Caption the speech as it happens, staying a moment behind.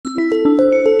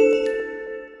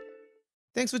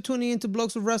Thanks for tuning in to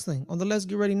Blokes of Wrestling on the Let's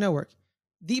Get Ready Network,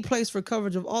 the place for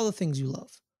coverage of all the things you love.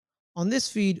 On this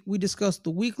feed, we discuss the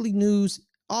weekly news,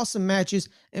 awesome matches,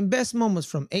 and best moments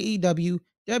from AEW,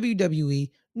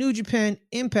 WWE, New Japan,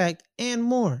 Impact, and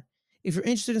more. If you're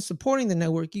interested in supporting the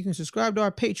network, you can subscribe to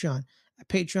our Patreon at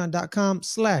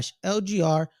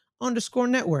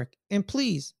patreon.com/LGR_network. And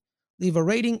please leave a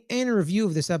rating and a review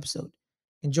of this episode.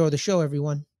 Enjoy the show,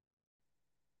 everyone.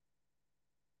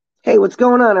 Hey, what's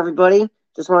going on, everybody?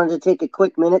 Just wanted to take a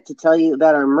quick minute to tell you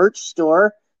about our merch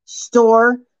store,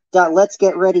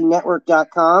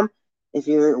 store.letsgetreadynetwork.com. If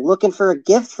you're looking for a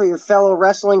gift for your fellow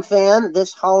wrestling fan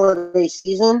this holiday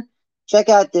season, check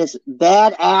out this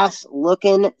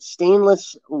badass-looking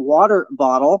stainless water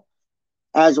bottle,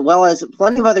 as well as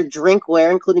plenty of other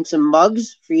drinkware, including some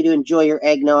mugs for you to enjoy your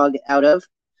eggnog out of.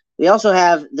 We also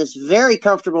have this very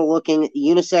comfortable-looking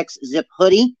unisex zip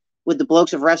hoodie with the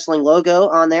Blokes of Wrestling logo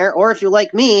on there. Or if you're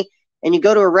like me and you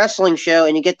go to a wrestling show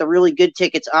and you get the really good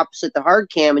tickets opposite the hard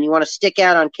cam and you want to stick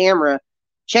out on camera,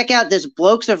 check out this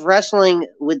Blokes of Wrestling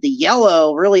with the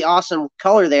yellow, really awesome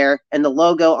color there and the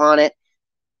logo on it.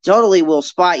 Totally will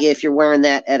spot you if you're wearing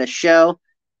that at a show.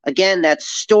 Again, that's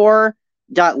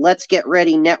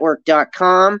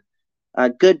store.letsgetreadynetwork.com. A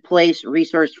good place,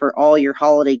 resource for all your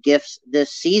holiday gifts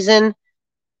this season.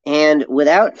 And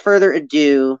without further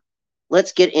ado,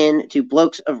 let's get into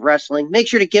Blokes of Wrestling. Make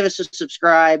sure to give us a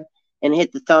subscribe and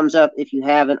hit the thumbs up if you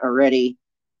haven't already.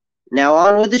 Now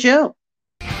on with the show.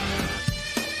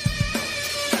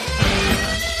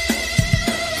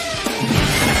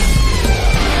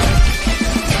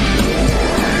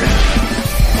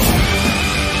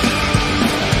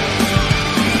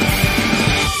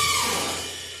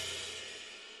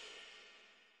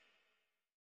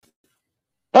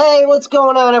 Hey, what's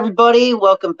going on, everybody?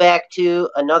 Welcome back to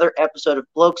another episode of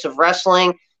Blokes of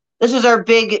Wrestling. This is our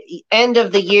big end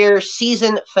of the year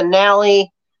season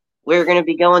finale. We're going to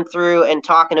be going through and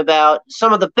talking about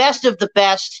some of the best of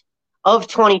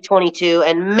 2022.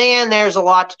 And man, there's a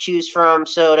lot to choose from.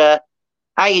 Soda,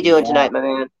 how you doing tonight, my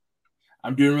man?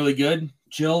 I'm doing really good,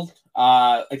 chilled.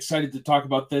 Excited to talk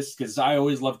about this because I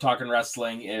always love talking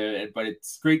wrestling, but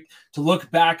it's great to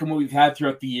look back on what we've had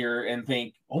throughout the year and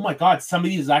think, oh my God, some of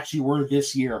these actually were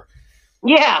this year.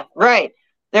 Yeah, right.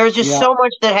 There was just so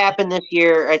much that happened this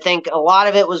year. I think a lot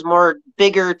of it was more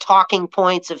bigger talking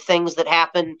points of things that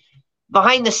happened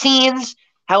behind the scenes.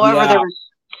 However, there was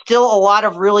still a lot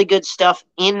of really good stuff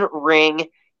in ring,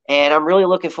 and I'm really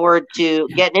looking forward to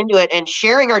getting into it and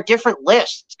sharing our different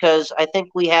lists because I think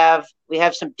we have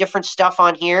some different stuff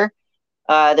on here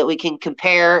that we can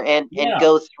compare and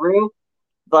go through.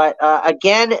 But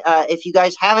again, if you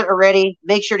guys haven't already,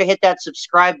 make sure to hit that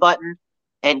subscribe button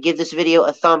and give this video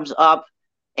a thumbs up.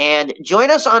 And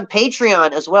join us on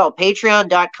Patreon as well,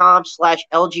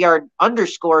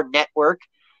 patreon.com/LGR_network.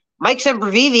 Mike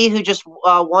Sempervivi, who just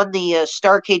won the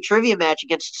Starrcade trivia match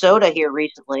against Soda here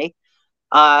recently,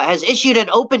 has issued an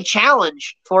open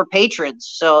challenge for patrons.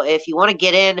 So if you want to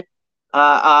get in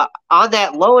on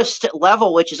that lowest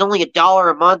level, which is only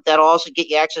 $1 a month, that'll also get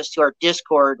you access to our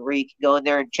Discord where you can go in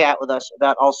there and chat with us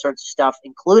about all sorts of stuff,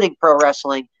 including pro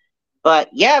wrestling. But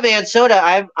yeah, man, Soda,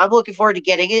 I'm looking forward to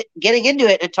getting into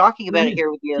it and talking about it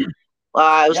here with you.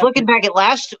 I was looking back at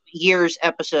last year's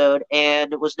episode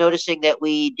and was noticing that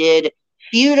we did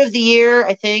Feud of the Year,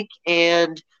 I think,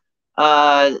 and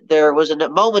there was a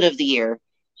moment of the year.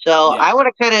 So I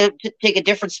want to kind of take a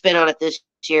different spin on it this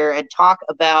year and talk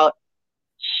about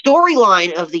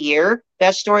storyline of the year,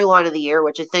 best storyline of the year,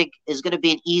 which I think is going to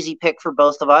be an easy pick for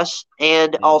both of us,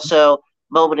 and also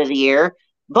moment of the year.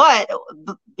 But,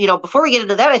 before we get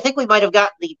into that, I think we might have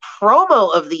gotten the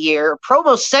promo of the year,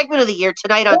 promo segment of the year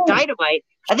tonight on Dynamite.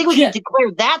 I think we can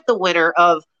declare that the winner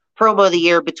of promo of the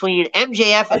year between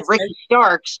MJF and Ricky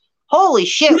Starks. Holy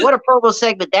shit, what a promo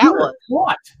segment that was.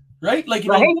 What? Right? Like,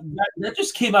 that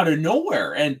just came out of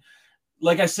nowhere. And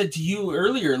like I said to you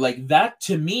earlier, like that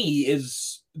to me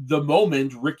is the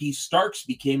moment Ricky Starks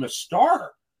became a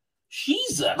star.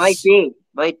 Jesus. Might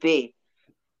be.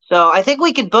 So I think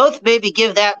we could both maybe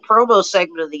give that promo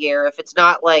segment of the year if it's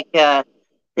not like the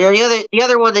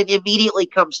other one that immediately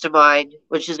comes to mind,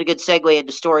 which is a good segue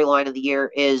into storyline of the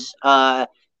year, is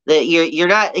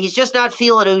he's just not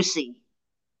feeling Usi.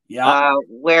 Yeah.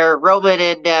 Where Roman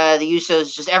and the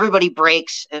Usos, just everybody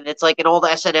breaks, and it's like an old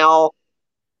SNL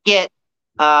skit.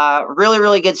 Really,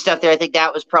 really good stuff there. I think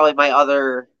that was probably my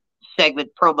other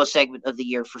promo segment of the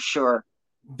year for sure.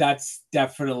 That's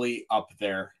definitely up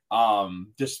there.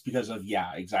 Just because of,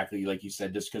 exactly like you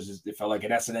said, just because it felt like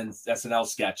an SNL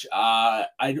sketch. I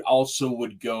also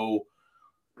would go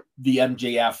the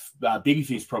MJF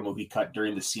babyface promo he cut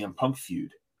during the CM Punk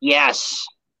feud. Yes,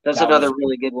 that's That another was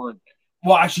really good one.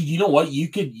 well. Actually, you know what? You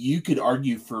could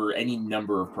argue for any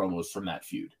number of promos from that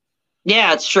feud.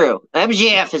 Yeah, it's true.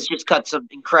 MJF has just cut some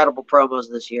incredible promos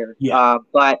this year. Yeah.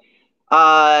 But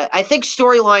I think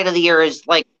storyline of the year is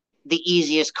like the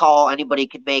easiest call anybody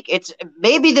could make. It's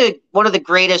maybe the one of the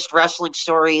greatest wrestling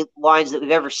storylines that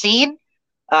we've ever seen,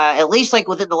 at least like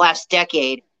within the last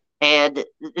decade. And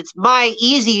it's my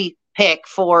easy pick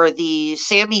for the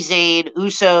Sami Zayn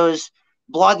Usos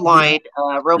bloodline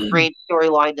Roman Reigns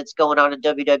storyline that's going on in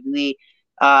WWE,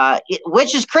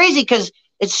 which is crazy because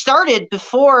it started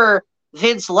before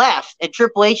Vince left, and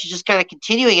Triple H is just kind of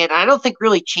continuing it. I don't think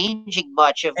really changing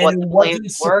much of what And the it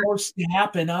plans wasn't were. supposed to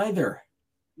happen either.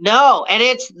 No, and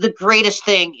it's the greatest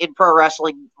thing in pro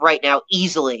wrestling right now,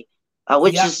 easily.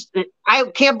 Which is, I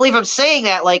can't believe I'm saying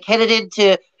that. Like headed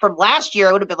into from last year,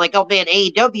 I would have been like, oh man,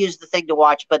 AEW is the thing to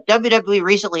watch. But WWE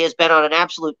recently has been on an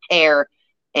absolute tear,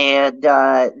 and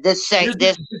this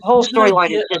whole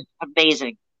storyline is just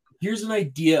amazing. Here's an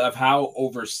idea of how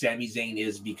over Sami Zayn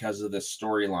is because of this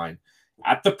storyline.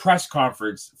 At the press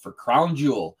conference for Crown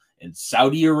Jewel in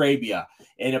Saudi Arabia,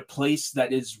 in a place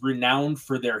that is renowned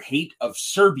for their hate of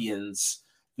Serbians,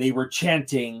 they were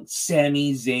chanting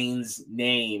Sami Zayn's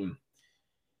name.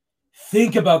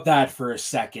 Think about that for a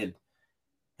second.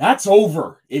 That's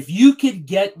over. If you could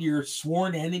get your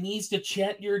sworn enemies to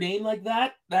chant your name like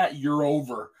that, you're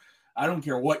over. I don't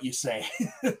care what you say.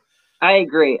 I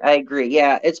agree.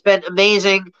 Yeah, it's been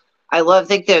amazing.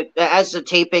 Think that as the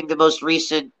taping, the most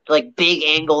recent like big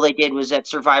angle they did was at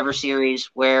Survivor Series,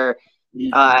 where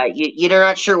you're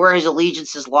not sure where his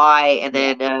allegiances lie, and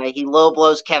then he low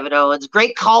blows Kevin Owens.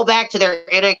 Great callback to their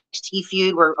NXT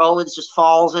feud where Owens just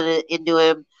falls into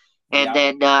him, and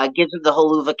then gives him the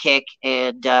haluva kick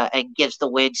and gives the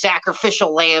win.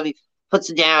 Sacrificial lamb. He puts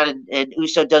it down, and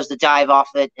Uso does the dive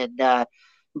off it, and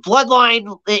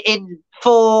Bloodline in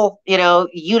full,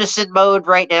 unison mode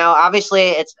right now.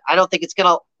 Obviously, I don't think it's going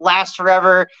to last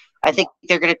forever. I think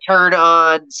they're going to turn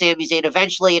on Sami Zayn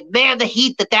eventually, and man, the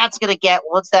heat that's going to get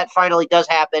once that finally does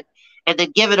happen, and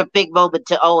then give it a big moment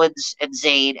to Owens and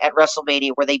Zayn at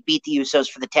WrestleMania where they beat the Usos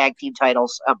for the tag team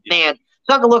titles. Man,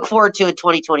 something to look forward to in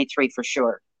 2023 for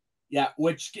sure. Yeah,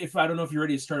 which if I don't know if you're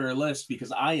ready to start our list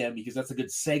because I am, because that's a good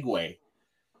segue.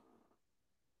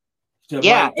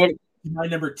 My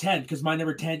number 10, because my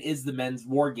number 10 is the men's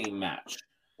war game match.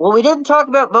 Well, we didn't talk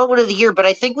about moment of the year, but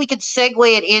I think we could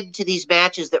segue it into these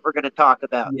matches that we're going to talk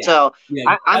about. Yeah. So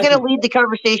I'm going to lead the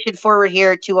conversation forward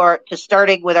here to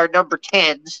starting with our number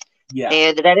 10s. Yeah.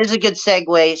 And that is a good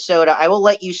segue, Soda. I will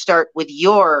let you start with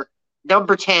your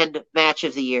number 10 match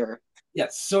of the year.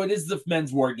 Yes, so it is the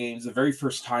men's war games, the very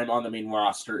first time on the main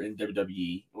roster in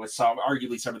WWE, with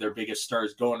arguably some of their biggest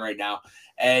stars going right now.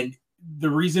 And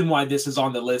the reason why this is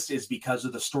on the list is because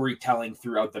of the storytelling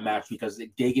throughout the match, because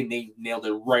Dagan nailed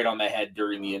it right on the head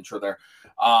during the intro there.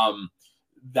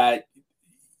 That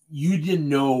you didn't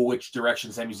know which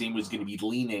direction Sami Zayn was going to be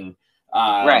leaning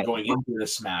going into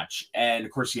this match. And of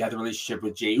course you had the relationship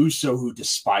with Jey Uso, who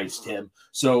despised him.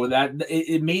 So that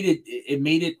it made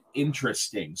it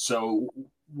interesting. So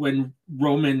when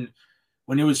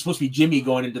it was supposed to be Jimmy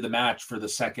going into the match for the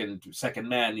second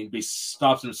man, he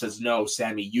stops him and says, "No,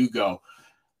 Sammy, you go."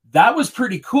 That was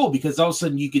pretty cool because all of a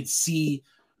sudden you could see,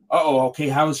 okay,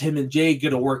 how is him and Jay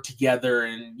going to work together?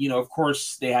 And, of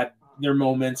course they had their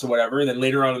moments or whatever. And then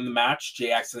later on in the match,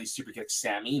 Jay accidentally super kicks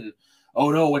Sammy and,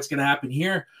 oh no, what's going to happen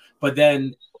here? But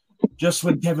then just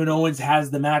when Kevin Owens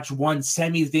has the match won,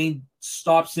 Sami Zayn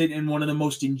stops it in one of the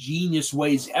most ingenious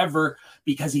ways ever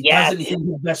because he doesn't hit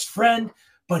his best friend,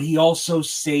 but he also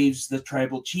saves the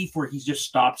tribal chief where he just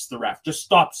stops the ref, just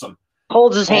stops him.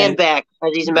 Holds his hand back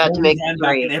as he's about to make the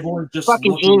three. And everyone's just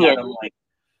fucking looking genius. at him like,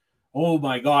 oh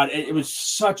my God. It was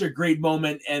such a great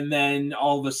moment. And then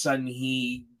all of a sudden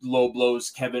he low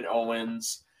blows Kevin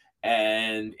Owens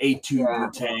and A2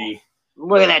 Brute.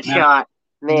 Look at that shot.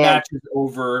 Man. Match is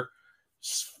over.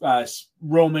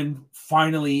 Roman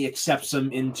finally accepts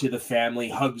him into the family,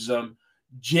 hugs him.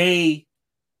 Jay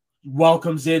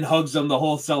welcomes in, hugs him, the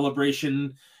whole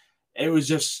celebration.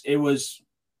 It's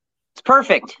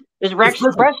perfect. It's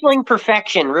wrestling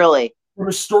perfection, really. From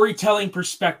a storytelling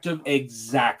perspective,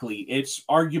 exactly. It's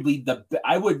arguably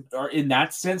in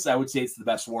that sense, I would say it's the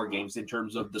best War Games in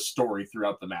terms of the story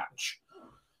throughout the match.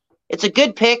 It's a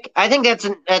good pick. I think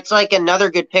that's like another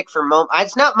good pick for moment.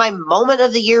 It's not my moment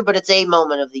of the year, but it's a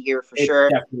moment of the year for sure.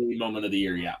 Definitely moment of the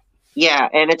year, yeah. Yeah,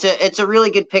 and it's a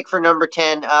really good pick for number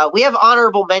 10. We have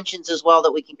honorable mentions as well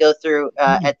that we can go through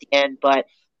at the end, but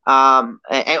and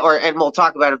we'll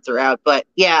talk about them throughout. But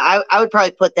yeah, I would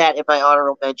probably put that in my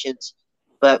honorable mentions.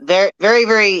 but very, very,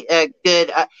 very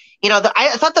good. I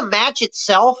thought the match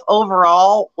itself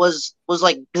overall was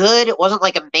like good. It wasn't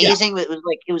like amazing, but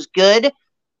it was good.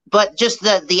 But just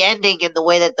the ending and the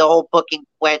way that the whole booking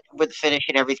went with the finish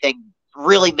and everything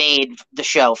really made the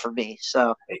show for me.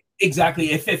 So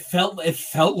exactly, if it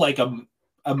felt like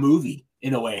a movie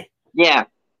in a way. Yeah,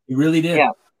 it really did.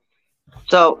 Yeah.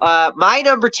 So my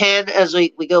number 10, as we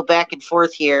go back and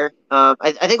forth here,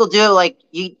 I think we'll do it like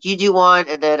you do one,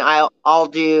 and then I'll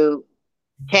do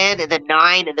 10, and then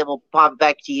 9, and then we'll pop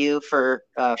back to you for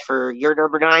your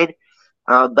number 9.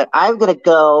 But I'm gonna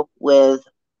go with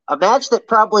a match that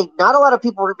probably not a lot of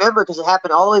people remember because it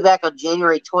happened all the way back on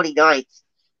January 29th,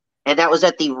 and that was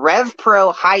at the Rev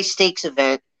Pro High Stakes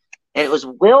event, and it was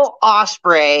Will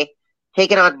Ospreay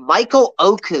taking on Michael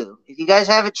Oku. If you guys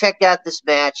haven't checked out this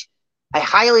match, I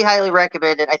highly, highly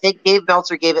recommend it. I think Dave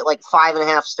Meltzer gave it like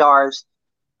 5.5 stars.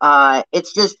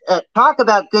 It's just talk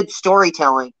about good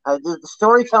storytelling. The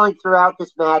storytelling throughout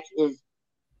this match is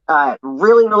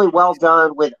really, really well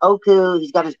done with Oku.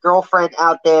 He's got his girlfriend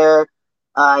out there,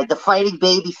 the fighting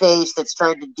babyface that's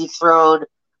trying to dethrone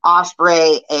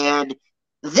Ospreay, and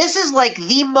this is like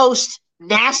the most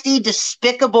nasty,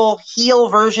 despicable heel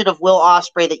version of Will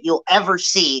Ospreay that you'll ever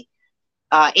see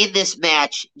in this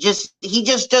match. He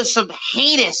just does some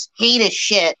heinous, heinous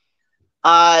shit.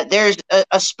 There's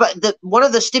one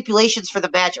of the stipulations for the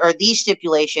match, or the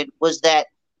stipulation, was that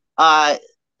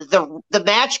the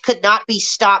match could not be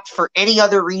stopped for any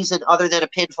other reason other than a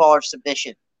pinfall or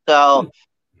submission. So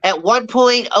at one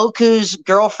point, Oku's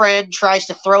girlfriend tries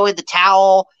to throw in the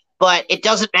towel, but it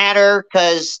doesn't matter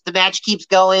because the match keeps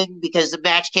going because the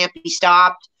match can't be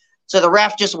stopped. So the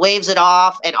ref just waves it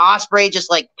off, and Ospreay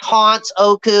just like taunts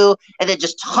Oku and then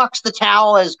just tucks the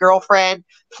towel at his girlfriend,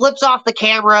 flips off the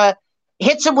camera,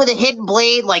 hits him with a hidden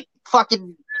blade, like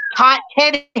fucking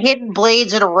 10 hidden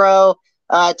blades in a row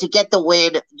to get the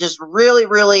win. Just really,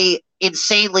 really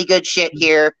insanely good shit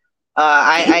here.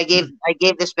 I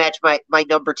gave this match my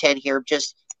number 10 here.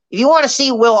 Just if you want to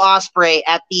see Will Ospreay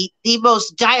at the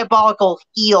most diabolical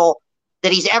heel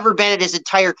that he's ever been in his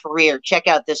entire career, check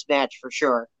out this match for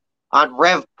sure on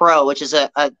Rev Pro, which is a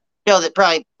show that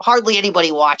probably hardly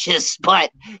anybody watches,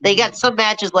 but they got some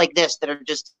matches like this that are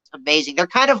just amazing. They're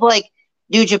kind of like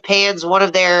New Japan's, one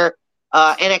of their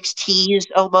NXTs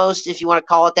almost, if you want to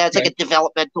call it that. It's like a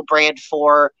developmental brand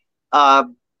for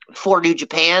New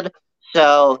Japan.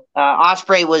 So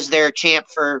Ospreay was their champ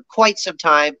for quite some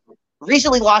time.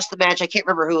 Recently lost the match. I can't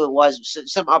remember who it was,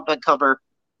 some up-and-comer.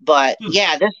 But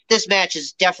yeah, this match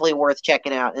is definitely worth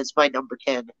checking out. It's my number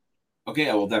 10. Okay,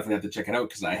 I will definitely have to check it out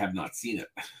because I have not seen it.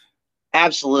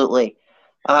 Absolutely.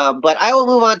 But I will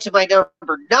move on to my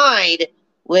number 9,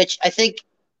 which I think,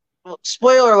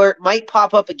 spoiler alert, might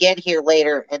pop up again here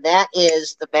later, and that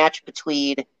is the match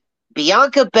between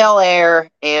Bianca Belair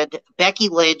and Becky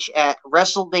Lynch at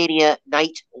WrestleMania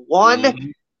Night 1. Mm-hmm.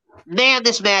 Man,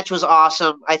 this match was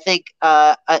awesome. I think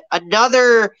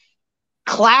another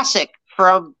classic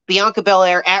from Bianca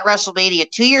Belair at WrestleMania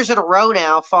 2 years in a row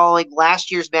now, following last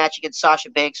year's match against Sasha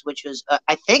Banks, which was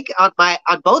I think on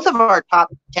both of our top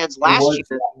 10s last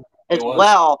year as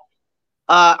well.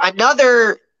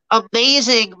 Another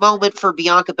amazing moment for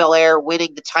Bianca Belair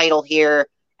winning the title here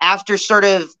after sort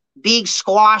of being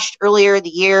squashed earlier in the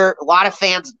year. A lot of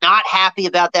fans not happy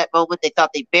about that moment. They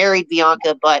thought they buried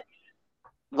Bianca, but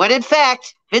when in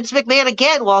fact Vince McMahon,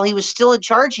 again, while he was still in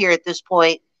charge here at this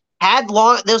point,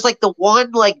 there's like the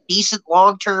one like decent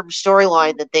long-term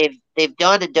storyline that they've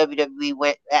done in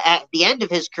WWE at the end of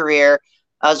his career,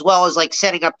 as well as like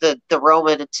setting up the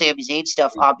Roman and Sami Zayn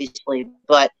stuff, obviously.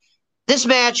 But this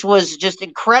match was just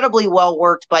incredibly well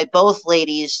worked by both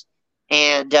ladies,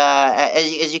 and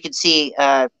as you can see,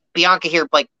 Bianca here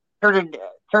like turning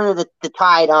the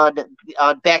tide on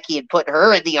Becky and putting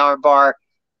her in the armbar,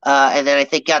 and then I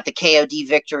think got the KOD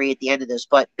victory at the end of this.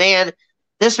 But man,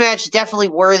 this match is definitely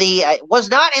worthy. It was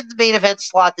not in the main event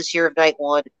slot this year of Night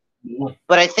 1,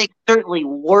 but I think certainly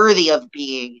worthy of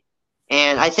being.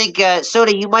 And I think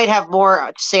Soda, you might have more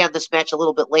to say on this match a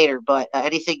little bit later. But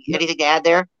anything to add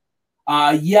there?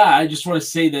 Yeah, I just want to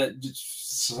say that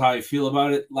just how I feel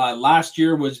about it. Last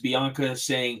year was Bianca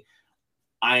saying,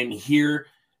 "I'm here."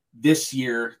 This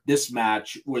year, this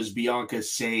match was Bianca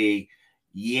saying,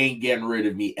 "You ain't getting rid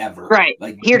of me ever." Right,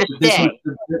 like here to stay.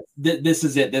 This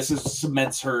is it. This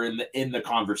cements her in the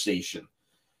conversation.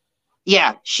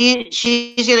 Yeah,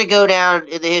 she's gonna go down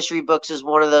in the history books as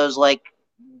one of those like,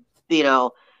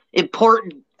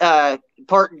 important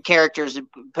characters,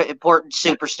 important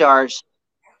superstars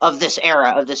of this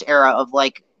era of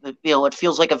like, it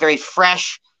feels like a very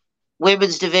fresh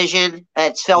women's division.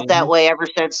 It's felt that way ever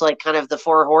since like kind of the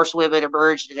four horsewomen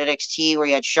emerged in NXT, where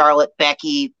you had Charlotte,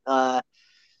 Becky,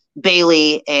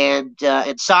 Bailey, and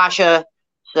Sasha.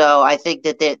 So I think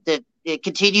that it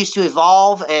continues to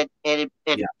evolve and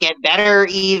get better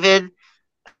even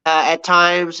at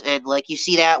times. And like you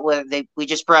see that when the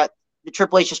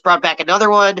Triple H just brought back another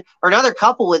one or another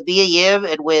couple with Mia Yim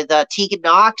and with Tegan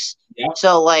Knox. Yep.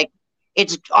 So like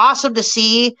it's awesome to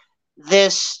see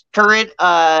this current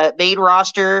main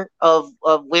roster of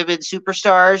women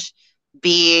superstars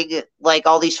being like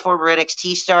all these former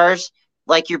NXT stars,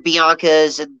 like your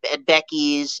Biancas and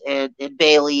Becky's and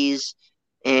Bailey's.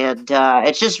 And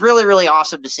it's just really, really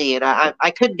awesome to see. And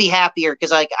I couldn't be happier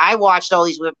because like I watched all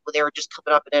these women when they were just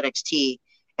coming up in NXT.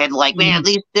 And like, man,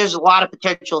 there's a lot of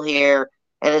potential here.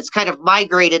 And it's kind of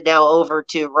migrated now over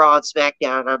to Raw and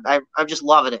SmackDown. I'm just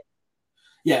loving it.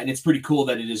 Yeah, and it's pretty cool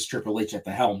that it is Triple H at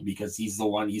the helm because he's the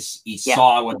one he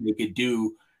saw what they could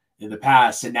do in the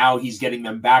past, and now he's getting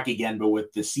them back again, but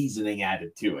with the seasoning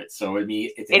added to it. So I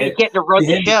mean, he's getting to run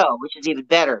the show, which is even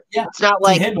better. Yeah, it's not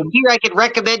like here I can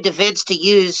recommend to Vince to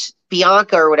use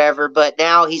Bianca or whatever, but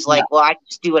now he's like, well, I can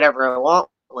just do whatever I want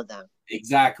with them.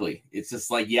 Exactly. It's just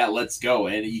like, yeah, let's go,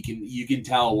 and you can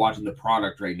tell watching the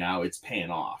product right now, it's paying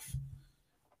off.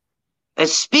 And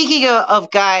speaking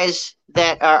of guys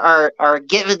that are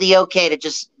given the okay to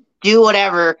just do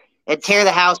whatever and tear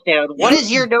the house down, what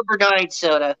is your number 9,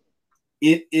 Soda?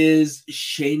 It is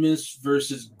Sheamus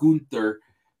versus Gunther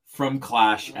from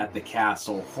Clash at the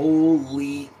Castle.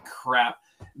 Holy crap.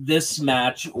 This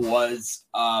match was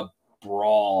a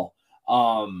brawl.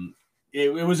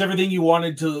 It was everything you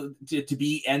wanted to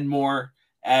be and more.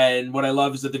 And what I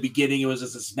love is at the beginning, it was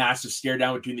just this massive stare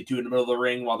down between the two in the middle of the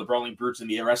ring while the Brawling Brutes and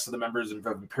the rest of the members of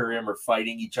Imperium are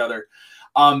fighting each other.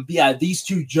 Yeah, these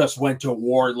two just went to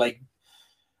war. Like,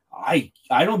 I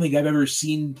don't think I've ever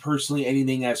seen personally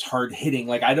anything as hard hitting.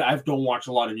 Like I don't watch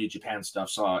a lot of New Japan stuff,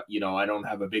 so I don't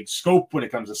have a big scope when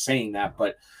it comes to saying that.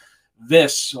 But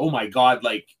this, oh my god,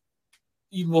 like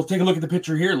we'll take a look at the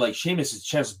picture here. Like Sheamus'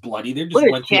 chest bloody. They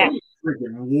just went through a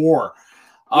freaking war.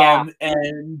 Yeah.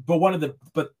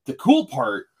 But the cool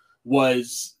part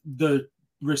was the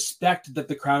respect that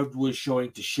the crowd was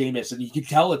showing to Sheamus, and you can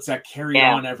tell it's that carried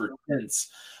on ever since.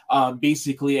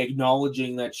 Basically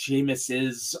acknowledging that Sheamus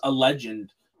is a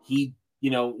legend.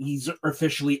 He's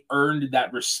officially earned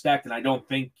that respect, and I don't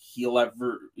think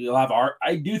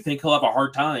I do think he'll have a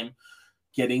hard time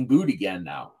getting booed again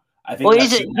now. I think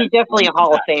he's definitely a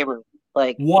Hall of Famer,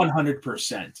 like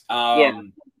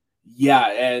 100%.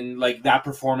 Yeah, and like that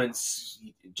performance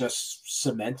just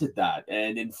cemented that,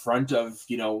 and in front of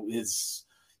his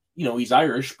he's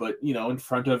Irish, but in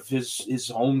front of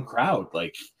his home crowd,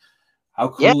 like. How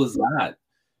cool is that?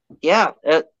 Yeah,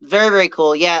 very, very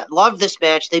cool. Yeah, love this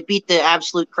match. They beat the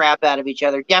absolute crap out of each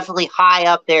other. Definitely high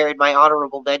up there in my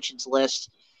honorable mentions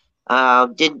list.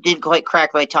 Didn't quite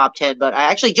crack my top 10, but I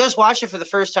actually just watched it for the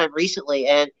first time recently,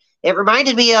 and it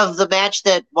reminded me of the match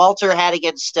that Walter had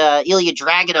against Ilya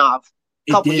Dragunov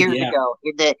a couple years ago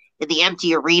in the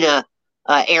empty arena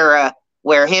era,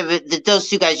 where those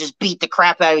two guys just beat the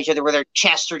crap out of each other, where their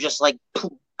chests are just like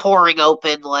pouring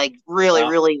open, like really,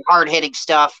 really hard-hitting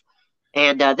stuff.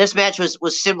 And this match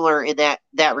was similar in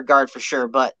that regard for sure.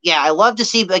 But yeah, I love to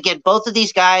see, again, both of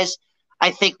these guys, I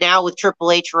think now with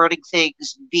Triple H running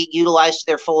things, being utilized to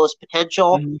their fullest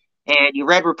potential. Mm-hmm. And you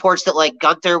read reports that like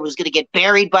Gunther was going to get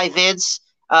buried by Vince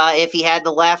if he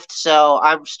hadn't left. So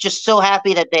I'm just so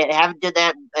happy that they haven't done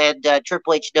that. And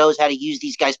Triple H knows how to use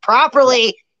these guys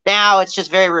properly. Now it's just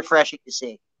very refreshing to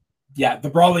see. Yeah, the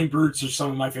Brawling Brutes are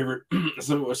some of my favorite,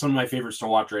 some of my favorites to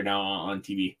watch right now on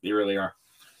TV. They really are.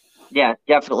 Yeah,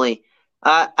 definitely.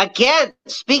 Again,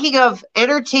 speaking of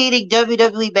entertaining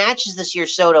WWE matches this year,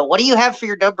 Soda, what do you have for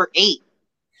your number 8?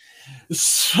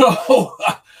 So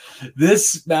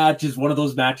this match is one of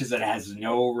those matches that has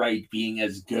no right being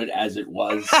as good as it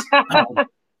was.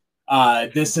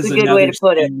 This is a good way to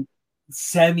put it.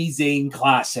 Sami Zayn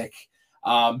classic,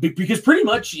 because pretty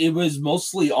much it was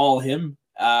mostly all him.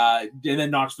 And then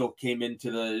Knoxville came into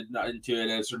it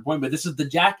at a certain point, but this is the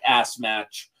Jackass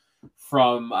match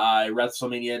from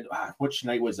WrestleMania. Which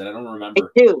night was it? I don't remember.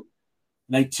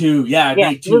 Night two. Yeah,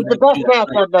 night 2. It was the best match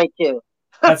on night 2.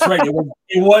 That's right.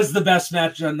 It was the best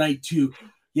match on night 2.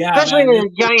 Yeah, especially with a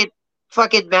giant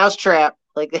fucking mousetrap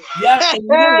like that. Yeah, and you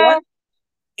know what?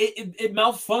 It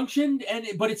malfunctioned,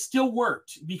 but it still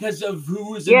worked because of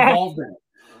who was involved in it.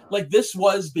 Like, this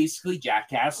was basically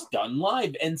Jackass done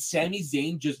live, and Sami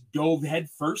Zayn just dove head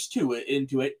first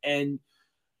into it and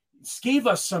gave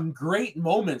us some great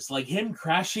moments, like him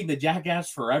crashing the Jackass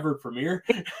Forever premiere.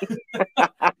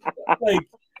 Like,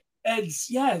 And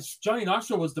yes, Johnny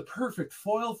Knoxville was the perfect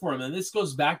foil for him. And this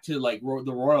goes back to like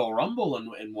the Royal Rumble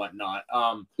and whatnot.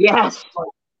 Yes.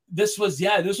 This was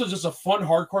just a fun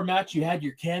hardcore match. You had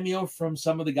your cameo from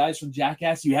some of the guys from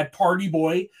Jackass. You had Party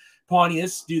Boy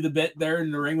Pontius do the bit there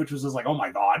in the ring, which was just like, oh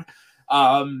my god.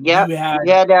 Yep. You had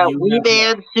Wee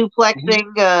Man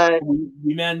suplexing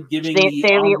Wee Man giving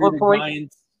Sammy at one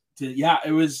point. Giant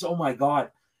it was, oh my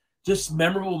god, just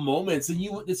memorable moments. And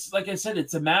it's like I said,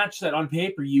 it's a match that on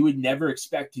paper you would never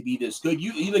expect to be this good.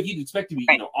 You'd expect to be,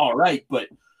 all right, but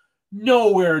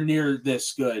nowhere near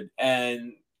this good.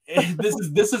 And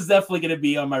this is definitely going to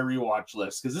be on my rewatch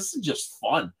list because this is just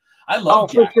fun. I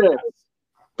love Jackass. For sure.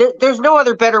 There's no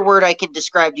other better word I can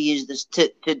describe to use this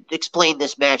to explain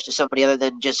this match to somebody other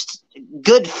than just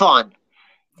good fun.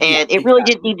 And it really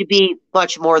didn't need to be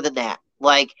much more than that.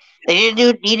 Like, they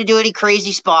didn't need to do any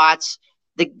crazy spots.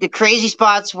 The crazy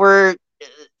spots were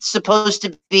supposed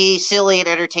to be silly and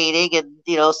entertaining, and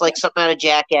it's like something out of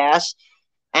Jackass.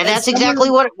 And that's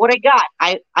exactly what I got.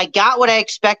 I got what I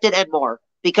expected and more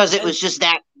because it was just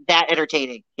that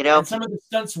entertaining, And some of the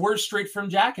stunts were straight from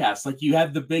Jackass. Like you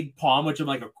had the big palm, which I'm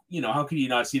like, how could you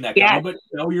not see that coming? But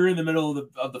you're in the middle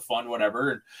of the fun,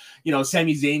 whatever. And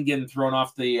Sami Zayn getting thrown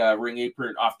off the ring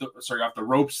apron, off the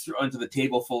ropes onto the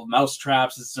table full of mouse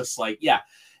traps. It's just like,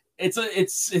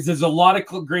 there's a lot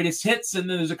of greatest hits, and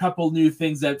then there's a couple new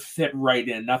things that fit right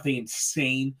in. Nothing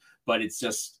insane, but it's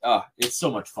just it's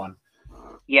so much fun.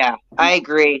 Yeah, I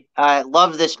agree. I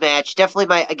love this match. Definitely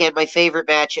my favorite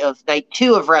match of night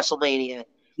 2 of WrestleMania.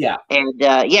 Yeah. And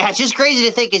it's just crazy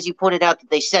to think, as you pointed out, that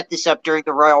they set this up during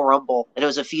the Royal Rumble, and it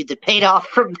was a feud that paid off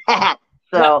from that.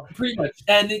 So pretty much.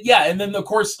 And and then of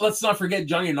course, let's not forget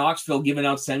Johnny Knoxville giving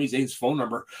out Sami Zayn's phone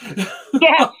number.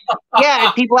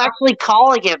 and people actually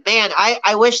calling him. Man,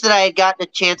 I wish that I had gotten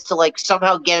a chance to like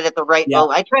somehow get it at the right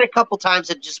moment. I tried a couple times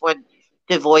and just went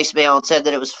to voicemail and said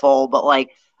that it was full, but like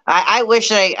I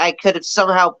wish I could have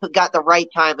somehow got the right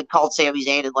time and called Sami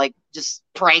Zayn and like just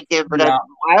pranked him. I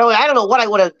don't know what I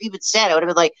would have even said. I would have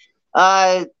been like,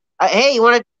 "Hey, you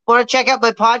want to check out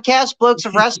my podcast, Blokes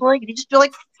of Wrestling?" And he'd just be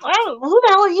like, "Oh, who the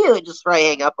hell are you?" And just probably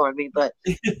hang up on me. But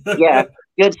yeah,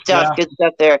 good stuff. Good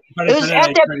stuff there. It was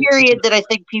at that period that I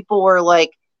think people were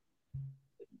like,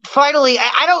 finally,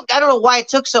 I don't know why it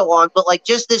took so long, but like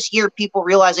just this year, people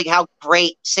realizing how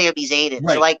great Sami Zayn is.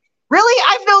 Right. Like, really?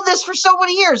 I've known this for so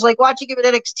many years, like watching him in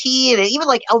NXT and even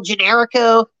like El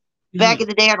Generico back in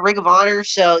the day on Ring of Honor.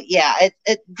 So, yeah,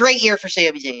 great year for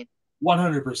Sami Zayn.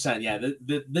 100%. Yeah,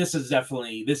 this is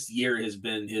definitely, this year has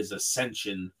been his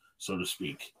ascension, so to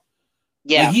speak.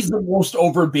 Yeah. Like, he's the most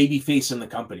over babyface in the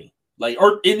company, like,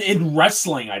 or in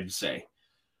wrestling, I'd say.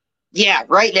 Yeah,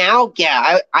 right now,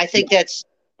 I think that's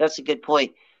a good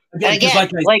point. Again,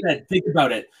 like I said, think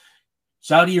about it.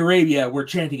 Saudi Arabia, we're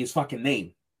chanting his fucking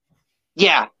name.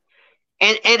 Yeah,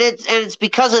 and it's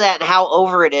because of that and how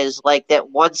over it is. Like that,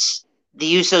 once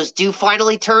the Usos do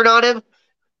finally turn on him,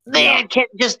 man,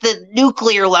 just the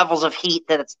nuclear levels of heat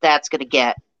that's going to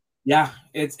get. Yeah,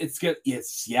 it's good.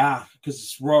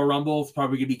 Because Royal Rumble is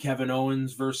probably going to be Kevin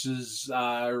Owens versus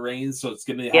Reigns, so it's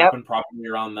going to happen probably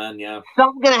around then. Yeah,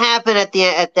 something's going to happen at the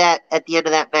end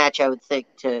of that match, I would think,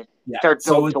 to start.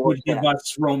 So it would give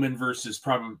us Roman versus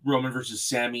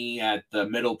Sammy at the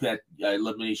middle pit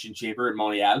elimination chamber in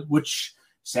Montreal, which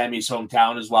Sammy's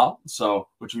hometown as well. So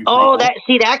which would be cool.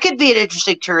 that could be an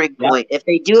interesting turning point if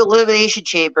they do elimination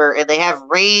chamber and they have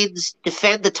Reigns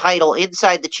defend the title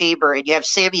inside the chamber, and you have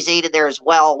Sami Zayn in there as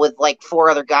well with like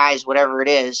 4 other guys, whatever it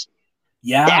is.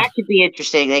 Yeah, that could be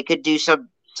interesting. They could do some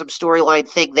storyline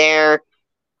thing there.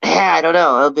 I don't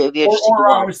know. It'll be interesting. Or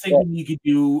I was thinking you could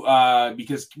do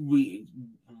because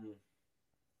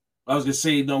I was gonna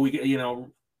say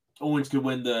no, Owens could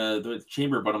win the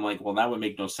chamber, but I'm like, well, that would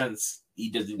make no sense. He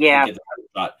doesn't get the title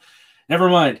shot. Never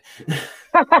mind.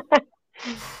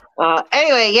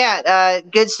 Anyway,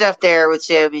 good stuff there with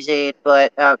Sami Zayn.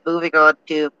 But moving on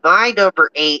to my number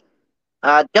 8.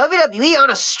 WWE on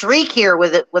a streak here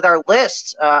with our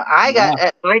lists. I got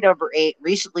at my number 8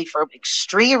 recently from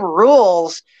Extreme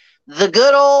Rules, the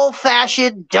good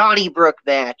old-fashioned Donnybrook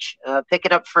match.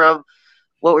 Picking up from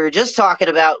what we were just talking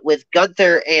about with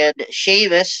Gunther and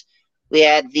Sheamus. We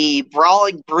had the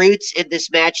Brawling Brutes in this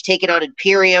match taking on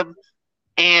Imperium.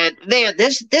 And, man,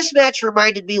 this match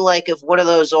reminded me, like, of one of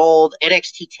those old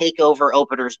NXT TakeOver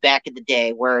openers back in the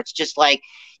day where it's just, like,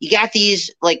 you got these,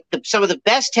 like, some of the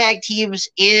best tag teams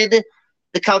in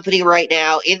the company right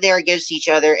now in there against each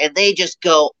other, and they just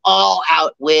go all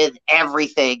out with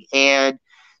everything and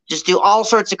just do all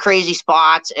sorts of crazy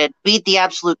spots and beat the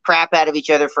absolute crap out of each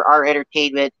other for our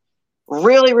entertainment.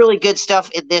 Really, really good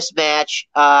stuff in this match.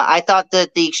 I thought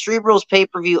that the Extreme Rules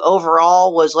pay-per-view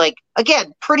overall was, like,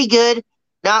 again, pretty good.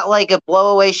 Not like a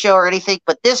blowaway show or anything,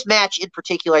 but this match in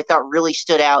particular I thought really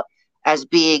stood out as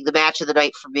being the match of the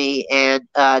night for me, and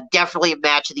definitely a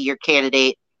match of the year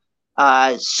candidate.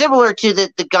 Similar to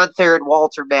the Gunther and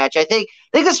Walter match. I think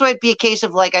this might be a case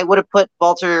of, like, I would have put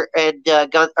Walter and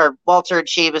Walter and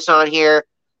Sheamus on here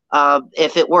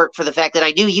if it weren't for the fact that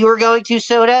I knew you were going to,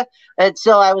 Soda. And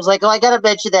so I was like, oh, I got to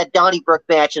mention that Donnybrook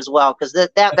match as well, because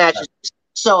that match is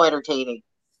so entertaining.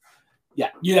 Yeah,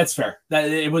 that's fair.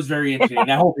 It was very entertaining.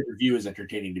 I hope the review is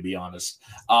entertaining, to be honest.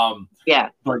 Yeah.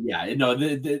 But yeah, no,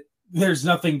 there's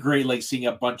nothing great like seeing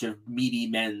a bunch of meaty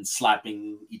men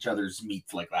slapping each other's meat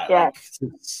like that. Yeah.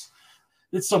 Like,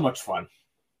 it's so much fun.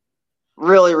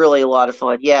 Really, really a lot of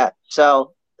fun. Yeah.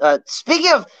 So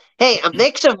speaking of, hey, a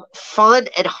mix of fun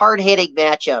and hard-hitting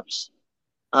matchups.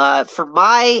 For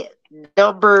my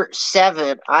number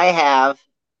 7, I have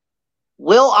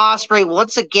Will Ospreay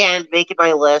once again making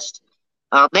my list.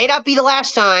 May not be the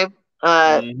last time.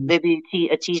 Maybe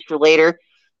a tease for later.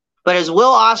 But as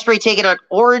Will Ospreay taking on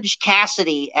Orange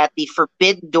Cassidy at the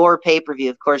Forbidden Door pay-per-view,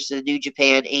 of course, the New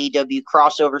Japan AEW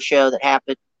crossover show that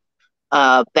happened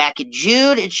back in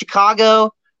June in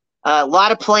Chicago. A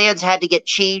lot of plans had to get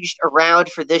changed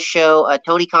around for this show.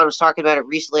 Tony Khan was talking about it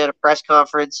recently on a press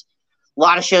conference. A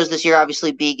lot of shows this year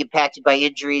obviously being impacted by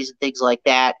injuries and things like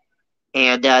that.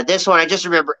 And this one, I just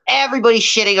remember everybody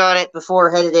shitting on it before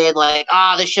headed in, like,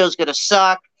 this show's going to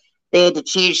suck. They had to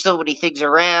change so many things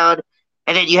around.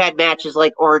 And then you had matches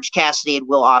like Orange Cassidy and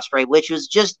Will Ospreay, which was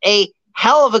just a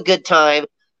hell of a good time.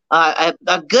 A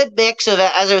good mix of,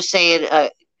 as I was saying, a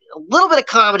little bit of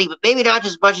comedy, but maybe not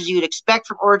as much as you would expect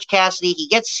from Orange Cassidy. He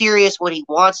gets serious when he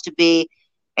wants to be,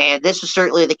 and this was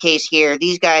certainly the case here.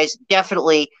 These guys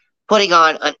definitely putting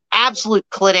on an absolute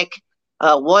clinic,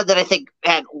 one that I think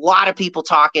had a lot of people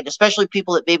talking, especially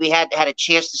people that maybe hadn't had a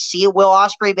chance to see a Will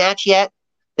Ospreay match yet,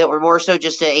 that were more so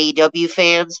just AEW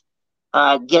fans.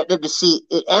 Getting them to see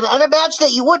and a match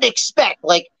that you wouldn't expect.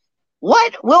 Like,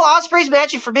 what? Will Ospreay's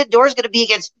match in Forbidden Door is going to be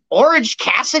against Orange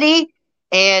Cassidy?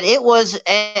 And it was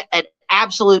an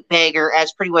absolute banger,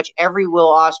 as pretty much every Will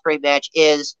Ospreay match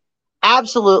is.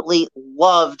 Absolutely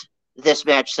loved this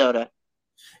match, Soda.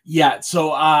 Yeah,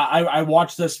 so I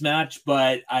watched this match,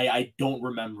 but I don't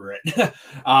remember it.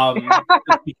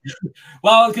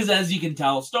 Well, because as you can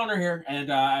tell, Stoner here,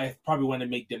 and I probably went to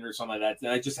make dinner or something like that.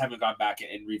 And I just haven't gone back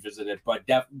and revisited it, but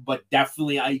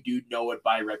definitely I do know it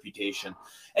by reputation.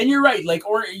 And you're right, like,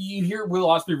 or you hear Will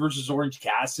Ospreay versus Orange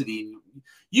Cassidy,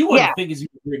 you wouldn't think it's a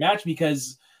great match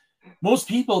because most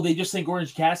people, they just think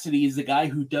Orange Cassidy is the guy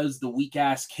who does the weak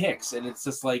ass kicks, and it's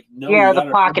just like, no,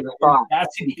 the pocket spot.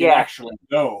 Cassidy can actually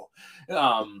go.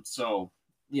 So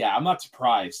yeah, I'm not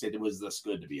surprised that it was this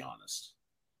good, to be honest.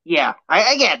 Yeah,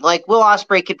 again, like, Will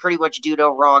Ospreay could pretty much do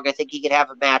no wrong. I think he could have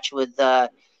a match with,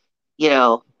 like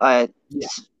a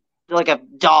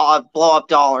doll, a blow up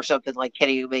doll or something like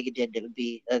Kenny Omega did. It would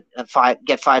be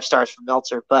get 5 stars from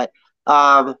Meltzer, but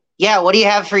yeah, what do you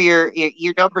have for your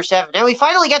number 7? Now we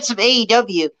finally got some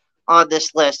AEW on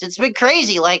this list. It's been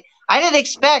crazy. Like, I didn't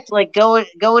expect, like, going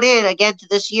in again to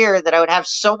this year that I would have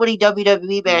so many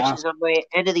WWE matches on my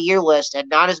end of the year list and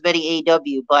not as many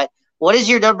AEW. But what is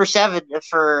your number 7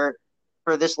 for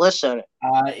this list, Soda?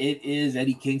 It is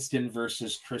Eddie Kingston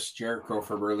versus Chris Jericho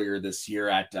from earlier this year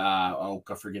at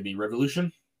forgive me,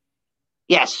 Revolution.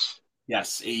 Yes.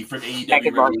 Yes, from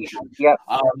AEW Revolution. Yep.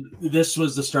 This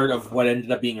was the start of what ended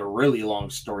up being a really long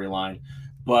storyline.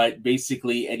 But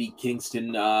basically, Eddie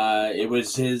Kingston, it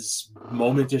was his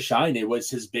moment to shine. It was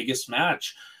his biggest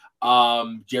match.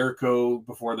 Jericho,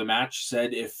 before the match,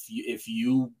 said, if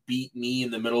you beat me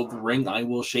in the middle of the ring, I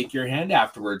will shake your hand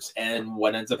afterwards. And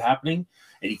what ends up happening?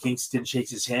 Eddie Kingston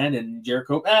shakes his hand, and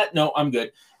Jericho, no, I'm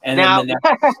good.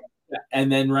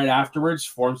 And then right afterwards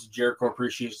forms the Jericho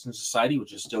Appreciation Society,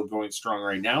 which is still going strong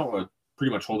right now,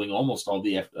 pretty much holding almost all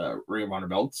the Ring of Honor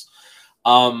belts.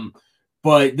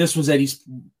 But this was Eddie's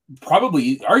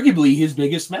arguably his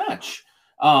biggest match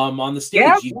on the stage.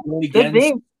 Yeah,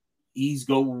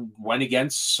 went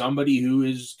against somebody who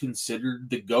is considered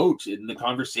the GOAT in the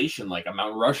conversation, like a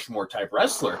Mount Rushmore type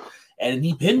wrestler, and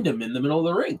he pinned him in the middle of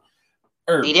the ring.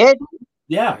 He did?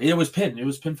 Yeah, it was pinned. It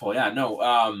was pinfall. Yeah,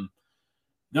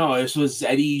 no, this was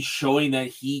Eddie showing that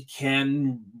he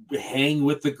can hang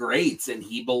with the greats and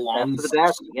he belongs. To the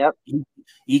best. Yep.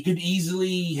 He could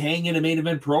easily hang in a main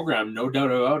event program, no doubt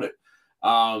about it.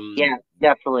 Yeah,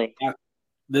 definitely. Yeah,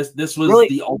 this was really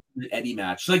the ultimate Eddie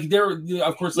match. Like, there,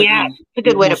 of course, like, it's a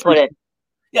good way to put it.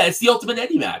 Yeah, it's the ultimate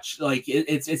Eddie match. Like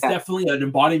it's definitely an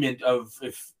embodiment of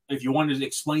if you wanted to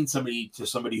explain somebody to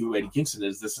somebody who Eddie Kingston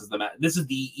is, this is the this is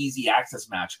the easy access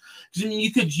match. Because I mean,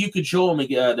 you could show him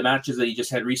the matches that he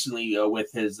just had recently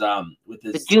with his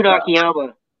the Jun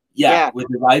Akiyama. With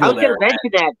his idol. I was going to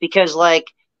mention that because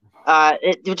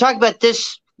we're talking about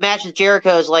this match with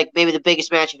Jericho is like maybe the biggest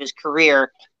match of his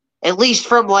career, at least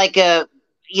from like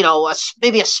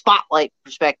maybe a spotlight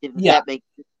perspective. If that makes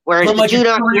sense. Whereas from the Jun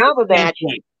Akiyama match,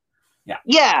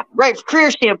 right, career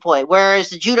standpoint.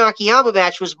 Whereas the Jun Akiyama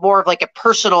match was more of like a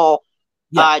personal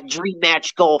dream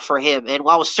match goal for him. And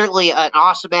while it was certainly an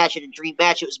awesome match and a dream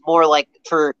match, it was more like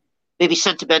for maybe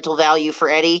sentimental value for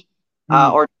Eddie,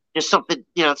 or just something,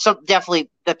 something definitely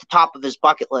at the top of his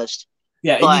bucket list.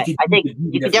 Yeah, but I think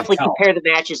you can definitely compare the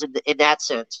matches in that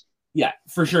sense. Yeah,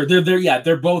 for sure.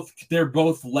 They're both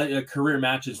career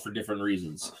matches for different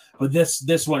reasons. But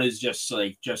this one is just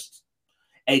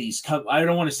Eddie's. I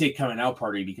don't want to say coming out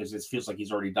party because it feels like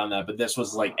he's already done that. But this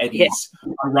was like Eddie's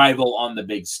arrival on the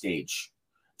big stage,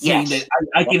 saying that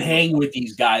I can hang with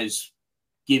these guys.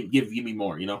 Give me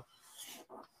more,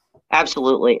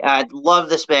 Absolutely, I love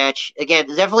this match. Again,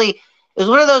 definitely, it was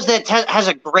one of those that has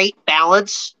a great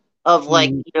balance of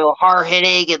like hard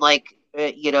hitting and like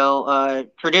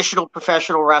traditional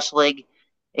professional wrestling,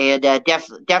 and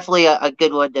definitely a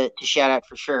good one to shout out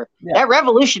for sure. Yeah. That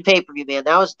Revolution pay-per-view, man,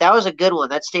 that was a good one.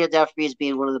 That stands out for me as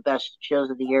being one of the best shows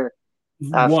of the year,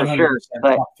 for sure.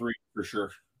 But top 3 for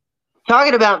sure.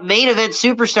 Talking about main event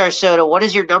superstar, Soda, what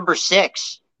is your number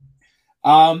 6?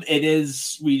 It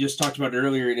is. We just talked about it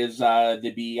earlier. It is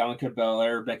the Bianca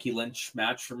Belair Becky Lynch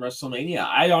match from WrestleMania.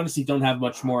 I honestly don't have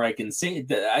much more I can say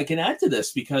that I can add to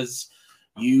this because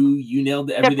you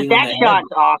nailed everything. That shot's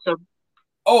awesome.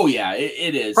 Oh yeah,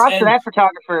 it is. Props to that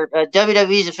photographer.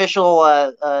 WWE's official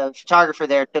photographer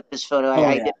there took this photo.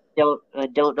 I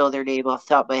don't know their name off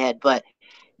the top of my head, but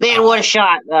man, what a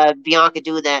shot! Bianca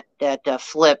doing that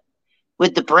flip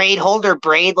with the braid, hold her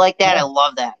braid like that. I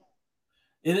love that.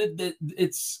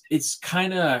 It's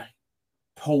kind of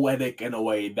poetic in a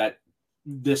way that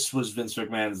this was Vince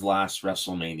McMahon's last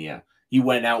WrestleMania. He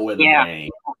went out with a bang,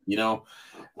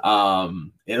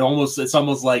 It's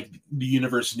almost like the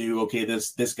universe knew, okay,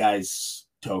 this guy's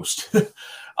toast.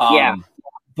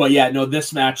 But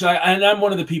this match, I'm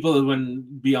one of the people that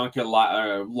when Bianca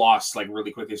lost like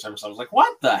really quickly, so I was like,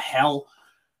 what the hell?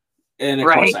 And of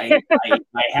course, I ate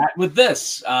my hat with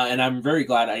this, and I'm very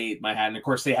glad I ate my hat. And of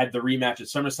course, they had the rematch at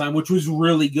SummerSlam, which was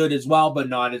really good as well, but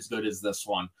not as good as this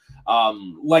one.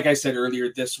 Like I said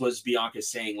earlier, this was Bianca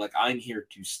saying, like, I'm here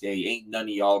to stay. Ain't none of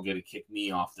y'all gonna kick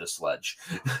me off this ledge.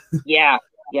 Yeah,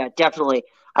 definitely.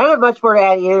 I don't have much more to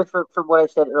add here from what I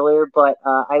said earlier, but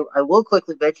I will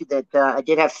quickly mention that I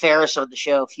did have Ferris on the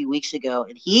show a few weeks ago,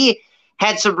 and he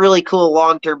had some really cool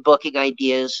long-term booking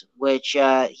ideas, which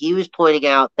he was pointing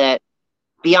out that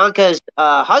Bianca's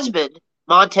husband,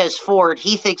 Montez Ford,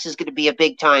 he thinks is going to be a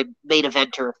big-time main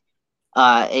eventer.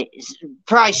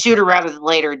 Probably sooner rather than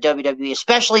later in WWE,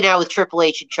 especially now with Triple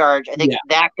H in charge. I think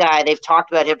that guy, they've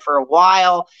talked about him for a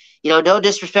while. No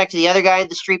disrespect to the other guy in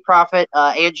the Street Profit,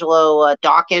 Angelo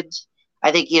Dawkins.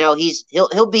 I think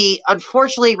he'll be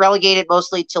unfortunately relegated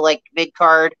mostly to like mid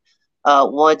card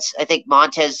once I think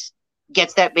Montez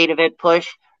gets that main event push.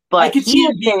 But I could see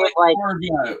it being like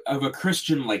more of a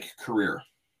Christian like career.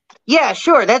 Yeah,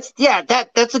 sure. That's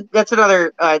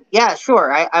another.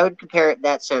 Sure. I would compare it in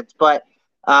that sense, but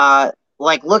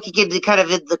like looking into kind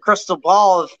of in the crystal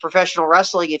ball of professional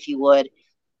wrestling, if you would,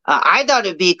 I thought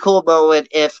it'd be a cool moment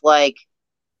if, like,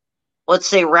 let's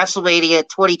say WrestleMania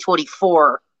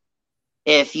 2024,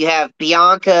 if you have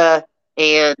Bianca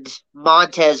and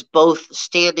Montez both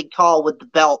standing tall with the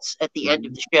belts at the end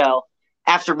of the show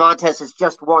after Montez has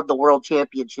just won the World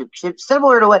Championship,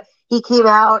 similar to what he came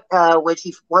out when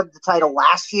he won the title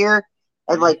last year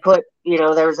and like put,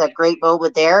 there was that great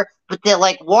moment there, but then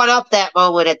like one up that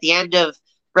moment at the end of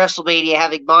WrestleMania,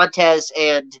 having Montez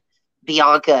and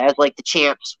Bianca as like the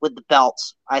champs with the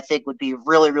belts, I think would be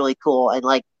really, really cool. And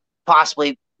like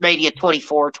possibly maybe a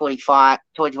 2025,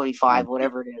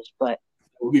 whatever it is, but it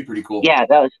would be pretty cool. Yeah,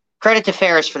 that was credit to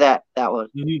Ferris for that one.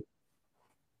 Mm-hmm.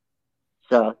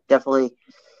 So definitely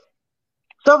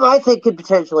something I think could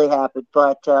potentially happen.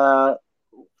 But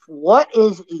what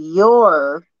is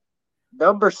your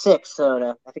number 6,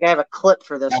 Soda? I think I have a clip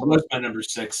for this. That was my number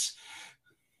 6.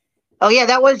 Oh, yeah,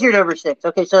 that was your number 6.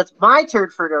 Okay, so it's my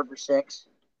turn for number 6.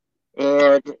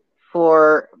 And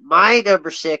for my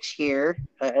number 6 here,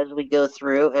 as we go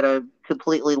through, and I'm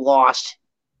completely lost.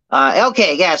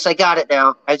 Okay, yes, I got it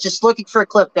now. I was just looking for a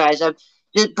clip, guys. I'm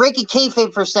just breaking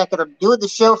kayfabe for a second. I'm doing the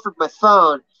show from my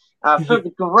phone, from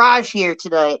the garage here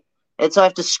tonight. and so I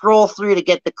have to scroll through to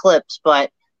get the clips.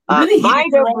 But my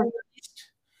number,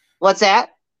 what's that?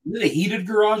 Is it a heated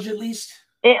garage at least?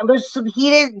 There's some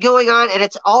heating going on, and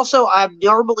it's also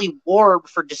abnormally warm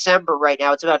for December right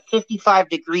now. It's about 55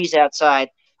 degrees outside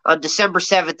on December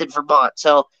 7th in Vermont.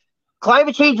 So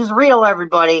climate change is real,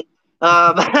 everybody.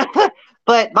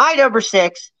 But my number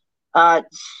 6,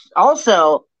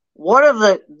 also one of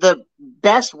the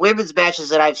best women's matches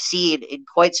that I've seen in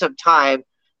quite some time.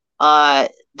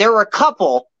 There were a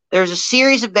couple. There's a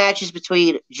series of matches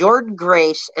between Jordynne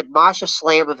Grace and Masha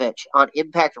Slamovich on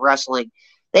Impact Wrestling.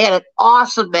 They had an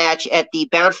awesome match at the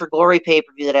Bound for Glory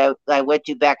pay-per-view that I went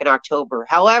to back in October.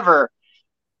 However,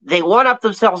 they one-upped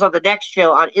themselves on the next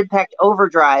show on Impact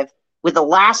Overdrive with the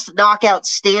last knockout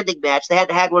standing match. They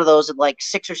hadn't had one of those in like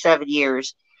 6 or 7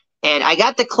 years. And I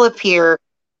got the clip here.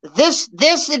 This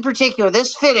in particular,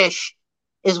 this finish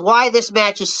is why this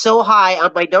match is so high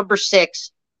on my number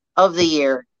 6 of the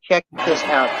year. Check this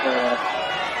out.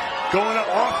 Going up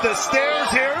off the stairs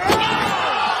here.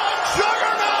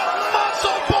 Juggernaut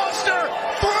muscle buster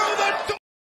through the door.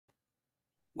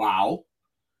 Wow.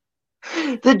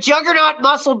 The Juggernaut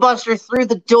muscle buster through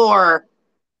the door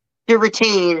to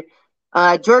retain.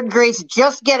 Jordynne Grace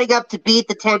just getting up to beat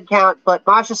the 10 count, but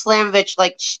Masha Slamovich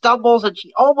stumbles and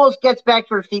she almost gets back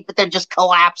to her feet, but then just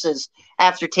collapses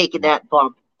after taking that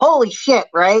bump. Holy shit,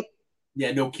 right?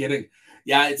 Yeah, no kidding.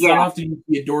 Yeah, it's not often you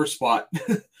see a door spot.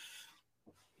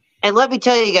 And let me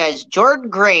tell you guys,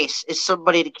 Jordynne Grace is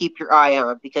somebody to keep your eye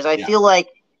on because I feel like,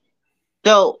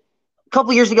 so a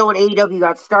couple years ago when AEW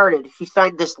got started, she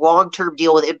signed this long-term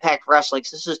deal with Impact Wrestling.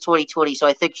 So this is 2020, so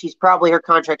I think her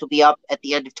contract will be up at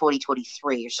the end of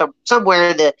 2023 or somewhere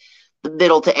in the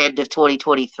middle to end of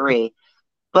 2023.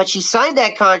 But she signed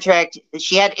that contract.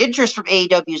 She had interest from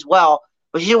AEW as well,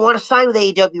 but she didn't want to sign with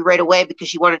AEW right away because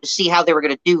she wanted to see how they were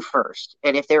going to do first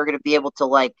and if they were going to be able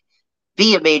to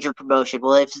be a major promotion.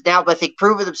 Well, it's now, I think,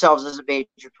 proven themselves as a major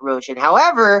promotion.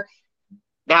 However,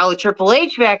 now with Triple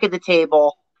H back at the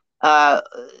table, I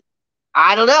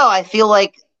don't know. I feel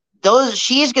like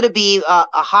she's going to be a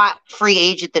hot free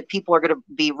agent that people are going to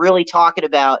be really talking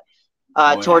about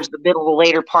towards the middle or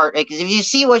later part. Because if you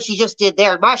see what she just did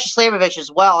there, Masha Slamovich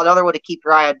as well, another one to keep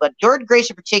your eye on. But Jordynne Grace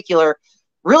in particular,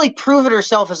 really proven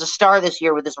herself as a star this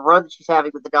year with this run that she's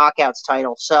having with the Knockouts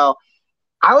title. So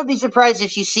I would be surprised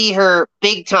if you see her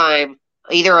big time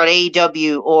either on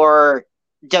AEW or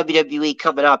WWE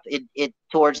coming up in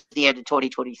towards the end of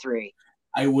 2023.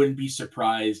 I wouldn't be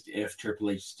surprised if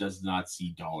Triple H does not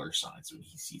see dollar signs when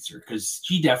he sees her because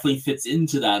she definitely fits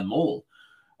into that mold.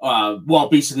 Well,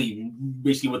 basically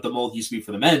what the mold used to be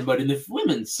for the men, but in the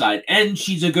women's side, and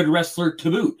she's a good wrestler to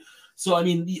boot. So I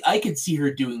mean, I could see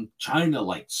her doing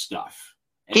China-like stuff.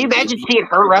 Can you imagine seeing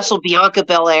her wrestle Bianca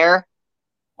Belair?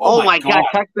 Oh my God!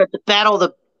 Talk about the battle of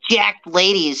the jacked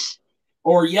ladies.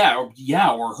 Or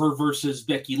her versus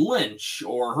Becky Lynch,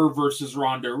 or her versus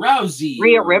Ronda Rousey,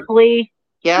 Rhea Ripley.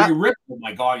 Yeah. Rhea Ripley. Oh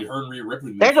my God, you heard Rhea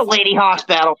Ripley. There's a Lady Hawks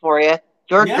battle for you.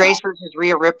 Jordynne Grace versus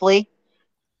Rhea Ripley.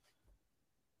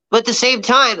 But at the same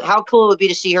time, how cool it would be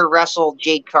to see her wrestle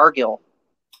Jade Cargill.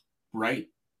 Right.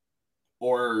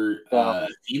 Or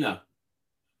Athena.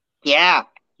 Yeah.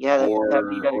 Yeah, that'd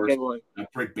be another good one.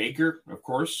 Britt Baker, of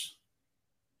course.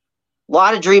 A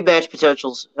lot of dream match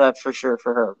potentials for sure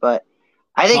for her. But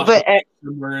I think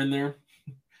somewhere in there.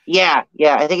 Yeah.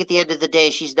 I think at the end of the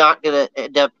day, she's not going to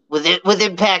end up with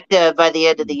Impact by the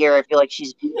end of the year. I feel like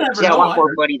she's got a lot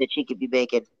more money that she could be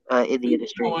making in the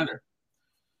industry.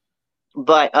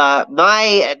 But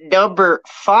my number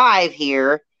 5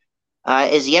 here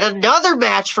is yet another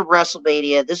match from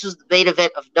WrestleMania. This is the main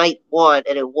event of night 1,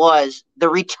 and it was the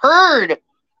return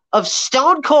of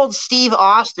Stone Cold Steve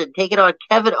Austin taking on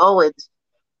Kevin Owens,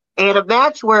 and a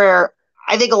match where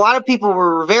I think a lot of people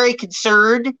were very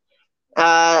concerned,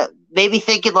 maybe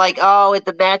thinking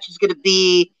the match is going to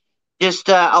be just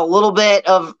a little bit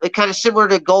of kind of similar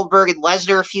to Goldberg and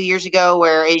Lesnar a few years ago,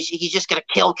 where he's just going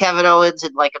to kill Kevin Owens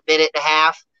in like a minute and a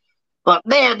half. But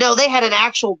man, no, they had an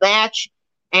actual match,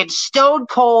 and Stone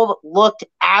Cold looked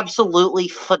absolutely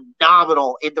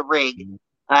phenomenal in the ring.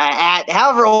 At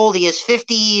however old he is,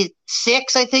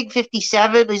 56, I think,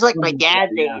 57. He's like my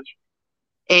dad's age.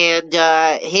 And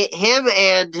him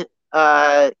and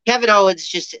Kevin Owens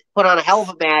just put on a hell of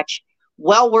a match,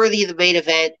 well worthy of the main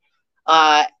event,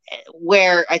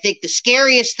 where I think the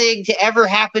scariest thing to ever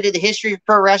happen in the history of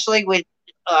pro wrestling when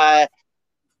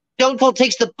Stone Cold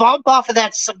takes the bump off of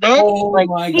that cement. Oh,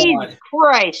 my God.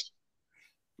 Christ.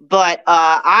 But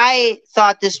I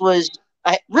thought this was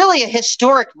really a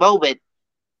historic moment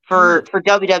for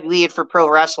WWE and for pro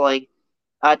wrestling.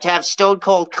 to have Stone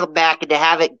Cold come back and to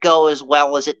have it go as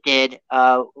well as it did,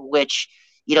 which,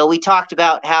 we talked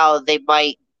about how they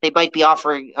might be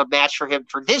offering a match for him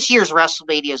for this year's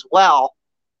WrestleMania as well.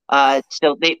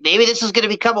 So maybe this is going to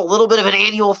become a little bit of an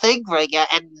annual thing for him.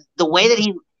 And the way that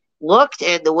he looked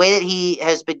and the way that he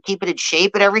has been keeping in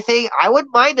shape and everything, I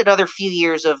wouldn't mind another few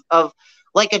years of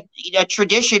like a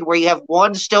tradition where you have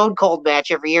one Stone Cold match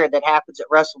every year that happens at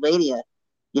WrestleMania.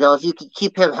 If you could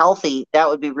keep him healthy, that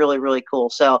would be really, really cool.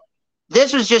 So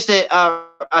this was just a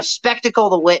spectacle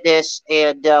to witness,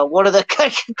 and one of the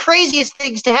craziest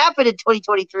things to happen in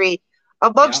 2023.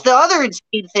 Amongst the other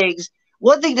insane things,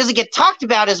 one thing doesn't get talked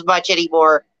about as much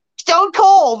anymore: Stone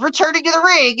Cold returning to the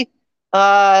ring.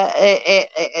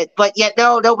 But yet,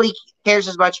 nobody cares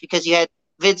as much because you had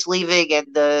Vince leaving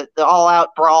and the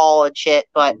all-out brawl and shit.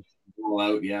 But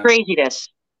craziness.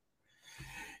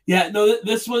 Yeah, no,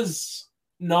 this was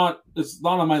it's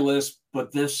not on my list,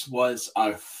 but this was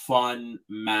a fun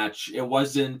match. It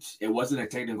wasn't a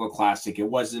technical classic. It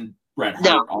wasn't Bret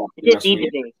Hart. No, it didn't need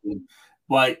to be.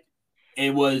 But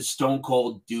it was Stone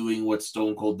Cold doing what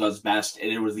Stone Cold does best,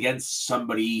 and it was against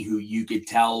somebody who you could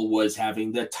tell was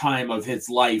having the time of his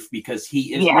life because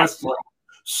he is wrestling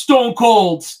Stone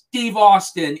Cold Steve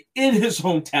Austin in his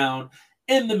hometown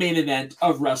in the main event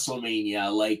of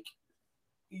WrestleMania. Like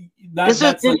this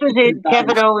was in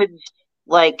Kevin Owens'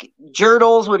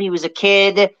 journals when he was a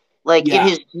kid, in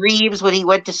his dreams when he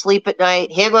went to sleep at night.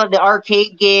 Him on the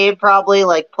arcade game, probably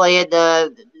playing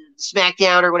the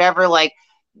SmackDown or whatever.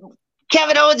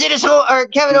 Kevin Owens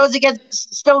Kevin Owens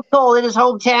against Stone Cold in his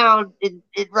hometown in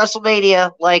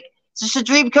WrestleMania. It's just a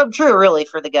dream come true, really,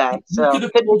 for the guy. So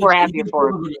couldn't be more happier for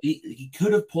him. He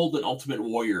could have pulled an Ultimate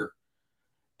Warrior,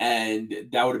 and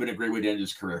that would have been a great way to end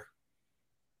his career.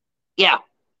 Yeah.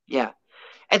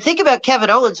 And think about Kevin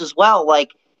Owens as well.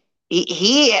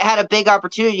 He had a big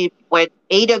opportunity when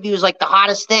AEW was the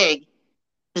hottest thing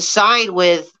to sign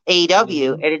with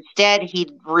AEW, and instead he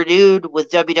renewed with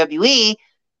WWE.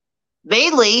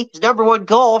 Mainly, his number one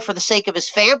goal for the sake of his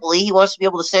family. He wants to be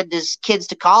able to send his kids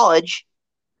to college.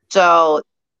 So,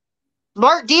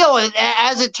 smart deal. And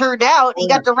as it turned out, he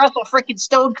got to wrestle freaking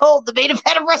Stone Cold, the main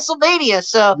event of WrestleMania.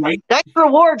 So, nice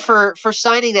reward for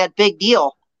signing that big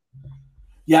deal.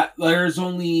 Yeah, there's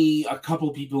only a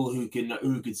couple people who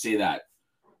could say that.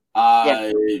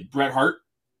 Bret Hart,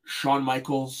 Shawn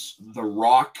Michaels, The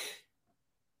Rock,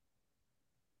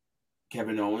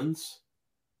 Kevin Owens.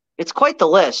 It's quite the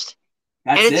list.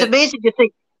 It's amazing to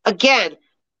think, again,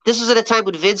 this was at a time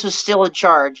when Vince was still in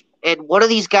charge, and one of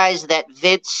these guys that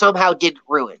Vince somehow didn't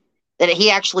ruin, that he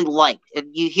actually liked.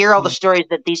 And you hear all the stories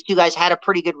that these two guys had a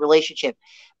pretty good relationship.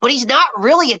 But he's not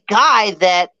really a guy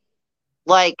that,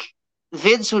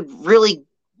 Vince would really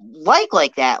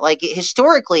like that.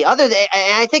 Historically, other than,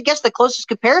 and I guess the closest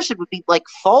comparison would be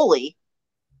Foley.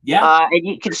 Yeah. And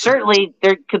you can certainly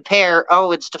compare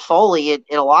Owens to Foley in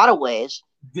a lot of ways.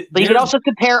 But you can also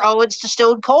compare Owens to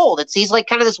Stone Cold. He's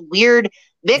kind of this weird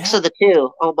mix of the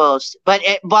two almost, but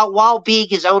while being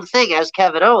his own thing as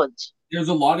Kevin Owens. There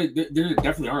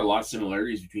definitely are a lot of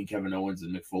similarities between Kevin Owens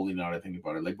and Mick Foley. Now that I think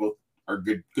about it, both are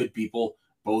good people.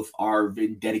 Both are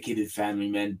dedicated family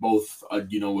men. Both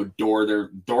adore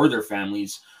their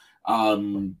families.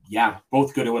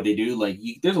 Both good at what they do.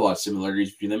 There's a lot of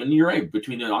similarities between them, and you're right,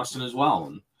 between Austin as well.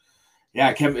 And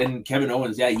Kevin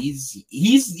Owens,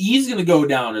 he's gonna go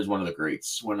down as one of the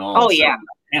greats when all.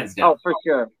 Hands down. Oh, for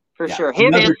sure.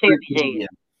 Him and Sami Zayn.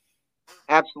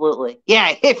 Absolutely,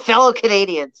 fellow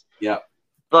Canadians. Yeah,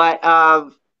 but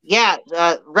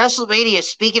WrestleMania.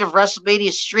 Speaking of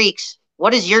WrestleMania streaks,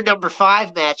 what is your number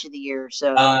 5 match of the year?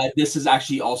 So this is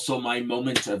actually also my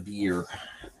moment of the year.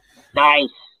 Nice.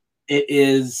 It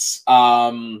is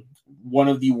one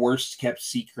of the worst kept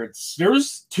secrets.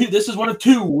 This is one of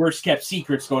 2 worst kept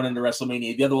secrets going into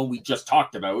WrestleMania. The other one we just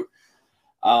talked about.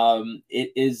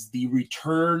 It is the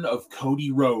return of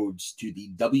Cody Rhodes to the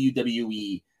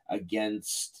WWE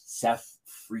against Seth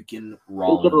freaking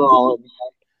Rollins.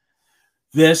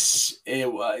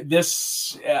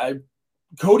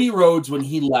 Cody Rhodes, when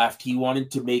he left, he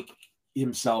wanted to make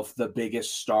himself the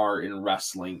biggest star in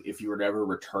wrestling if he would ever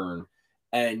return.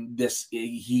 And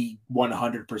he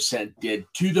 100% did,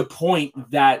 to the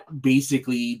point that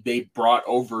basically they brought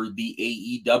over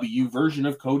the AEW version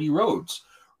of Cody Rhodes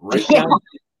right down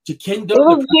to Kingdom. They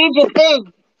didn't change a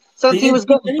thing since he was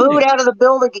getting booed out of the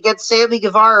building against Sammy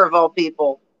Guevara of all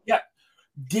people. Yeah,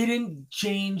 didn't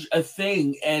change a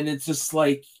thing, and it's just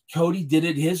Cody did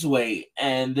it his way,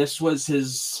 and this was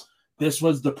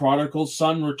the prodigal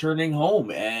son returning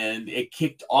home, and it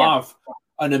kicked off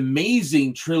an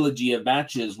amazing trilogy of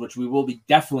matches, which we will be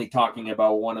definitely talking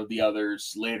about one of the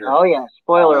others later. Oh yeah,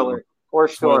 spoiler alert for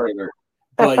sure. Alert.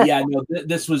 But yeah, no,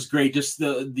 this was great. Just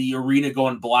the arena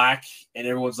going black, and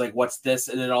everyone's like, "What's this?"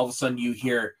 And then all of a sudden, you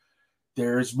hear,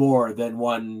 "There's more than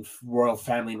one royal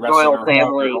family in wrestling." Royal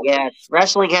family, yes.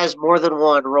 Wrestling has more than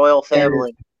one royal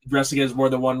family. Wrestling has more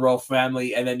than one royal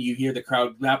family, and then you hear the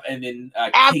crowd clap, and then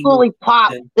absolutely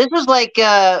pop. This was like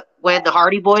when the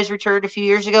Hardy Boys returned a few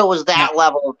years ago. Was that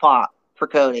level of pop for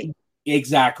Cody?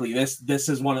 Exactly. This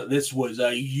was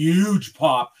a huge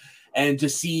pop, and to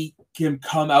see him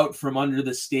come out from under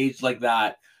the stage like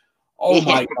that, oh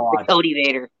my god, Cody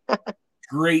Vader.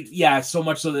 Great, yeah. So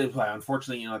much so that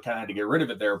unfortunately, kind of had to get rid of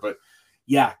it there, but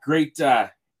yeah, great.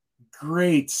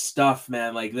 Great stuff,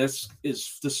 man. Like this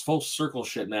full circle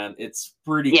shit, man. It's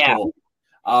pretty cool.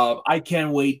 I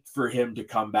can't wait for him to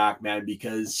come back, man,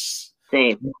 because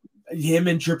him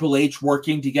and Triple H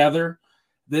working together,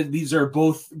 these are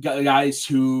both guys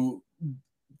who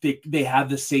they have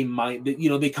the same mind.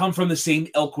 They come from the same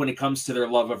ilk when it comes to their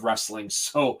love of wrestling.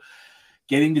 So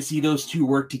getting to see those two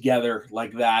work together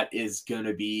like that is going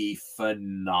to be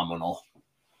phenomenal.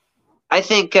 I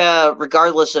think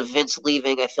regardless of Vince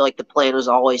leaving, I feel like the plan was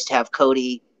always to have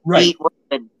Cody beat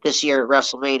Roman this year at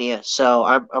WrestleMania. So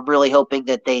I'm really hoping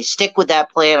that they stick with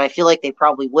that plan. I feel like they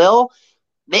probably will.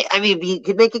 I mean, you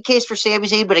could make a case for Sami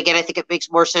Zayn, but again, I think it makes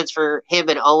more sense for him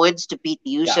and Owens to beat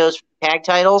the Usos for tag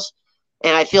titles.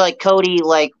 And I feel like Cody,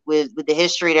 like with the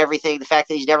history and everything, the fact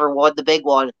that he's never won the big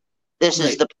one, this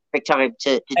is the perfect time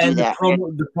to do that.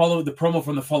 The promo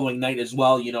from the following night as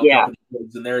well,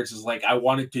 in there, it's just like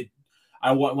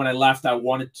when I left, I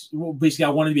wanted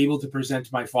to be able to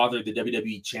present my father the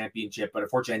WWE Championship, but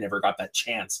unfortunately I never got that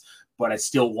chance, but I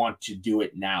still want to do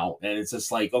it now. And it's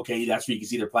just like, okay, that's where you can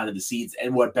see they're planting the seeds.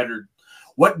 And what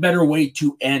better way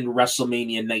to end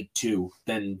WrestleMania Night 2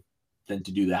 than to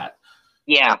do that?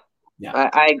 Yeah.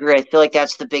 I agree. I feel like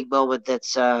that's the big moment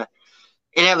that's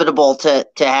inevitable to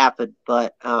happen,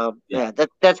 but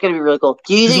that's going to be really cool.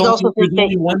 Do you think there's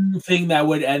only one thing that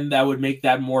would make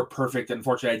that more perfect?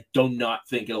 Unfortunately, I do not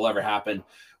think it'll ever happen.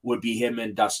 Would be him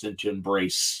and Dustin to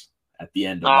embrace at the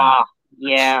end of that.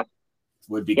 Yeah,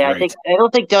 would be great. I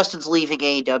don't think Dustin's leaving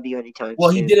AEW anytime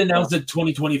soon. He did announce that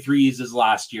 2023 is his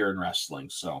last year in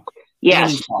wrestling. So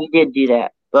yes, he did do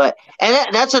that. But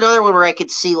that's another one where I could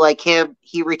see like him.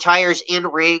 He retires in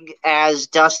ring as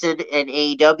Dustin in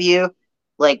AEW.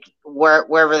 Like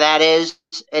wherever that is,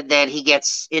 and then he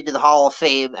gets into the Hall of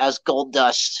Fame as Gold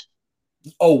Dust.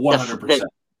 100%.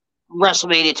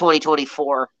 WrestleMania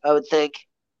 2024, I would think.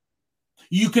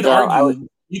 You could argue.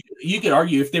 You could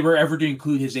argue if they were ever to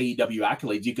include his AEW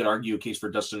accolades, you could argue a case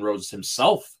for Dustin Rhodes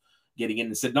himself getting in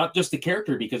and said not just the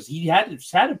character, because he had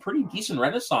a pretty decent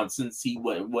renaissance since he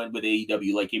went with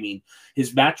AEW. Like, I mean,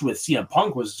 his match with CM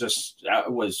Punk was just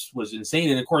was insane,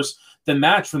 and of course the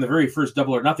match from the very first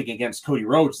Double or Nothing against Cody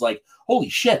Rhodes, like, holy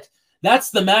shit,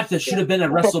 that's the match that should have been at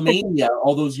WrestleMania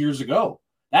all those years ago.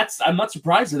 I'm not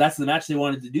surprised that that's the match they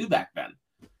wanted to do back then.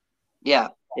 I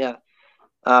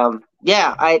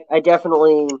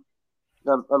definitely.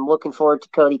 I'm looking forward to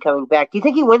Cody coming back. Do you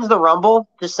think he wins the Rumble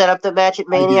to set up the match at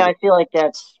Mania? I feel like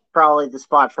that's probably the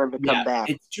spot for him to come back.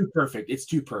 It's too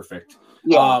perfect.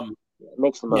 Yeah, it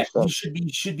makes the most sense.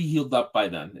 He should be healed up by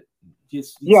then.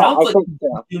 Sounds like he's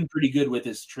doing pretty good with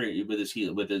his training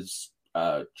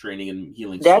and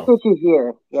healing. That's what you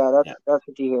hear. Yeah, that's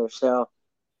what you hear. So,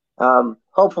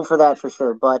 hopeful for that for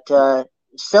sure. But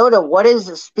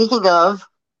Soda, speaking of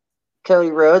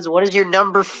Cody Rhodes, what is your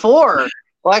number 4?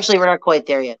 Well, actually, we're not quite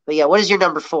there yet. But yeah, what is your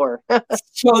number 4?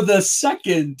 So the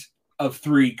second of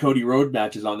 3 Cody Rhodes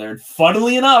matches on there. And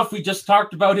funnily enough, we just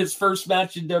talked about his first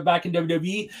match back in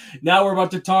WWE. Now we're about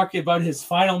to talk about his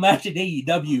final match in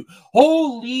AEW.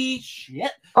 Holy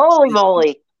shit. Holy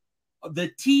moly. The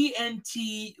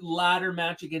TNT ladder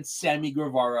match against Sammy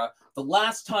Guevara. The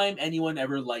last time anyone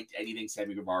ever liked anything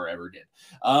Sammy Guevara ever did.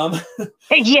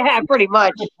 Yeah, pretty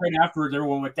much. Right afterwards,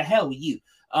 everyone went, the hell with you.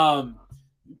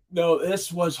 No,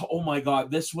 this was, oh my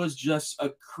God, this was just a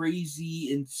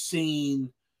crazy, insane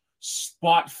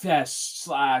spot fest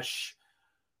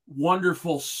 /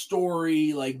 wonderful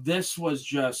story. Like, this was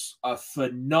just a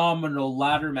phenomenal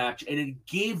ladder match, and it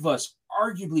gave us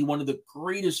arguably one of the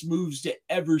greatest moves to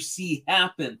ever see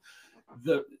happen.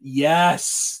 The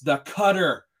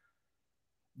cutter.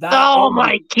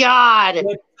 My God.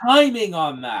 The timing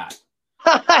on that.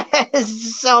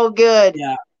 It's so good.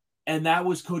 Yeah. And that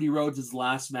was Cody Rhodes'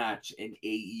 last match in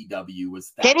AEW.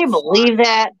 Can you believe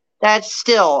that? That's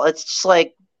still, it's just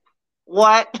like,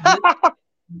 what?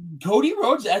 Cody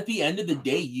Rhodes, at the end of the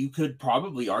day, you could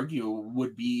probably argue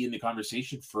would be in the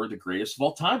conversation for the greatest of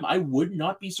all time. I would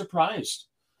not be surprised.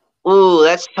 Ooh,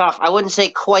 that's tough. I wouldn't say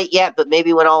quite yet, but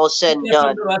maybe when all is said and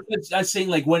done. I'm saying,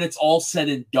 like, when it's all said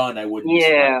and done, I wouldn't be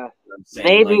surprised. I'm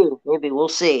saying, maybe we'll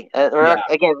see. We're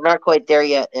not quite there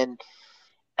yet, and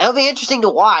it'll be interesting to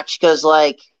watch because,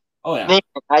 like, man,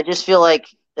 I just feel like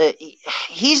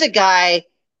he's a guy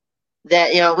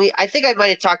that I think I might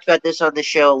have talked about this on the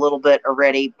show a little bit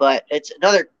already, but it's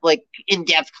another like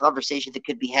in-depth conversation that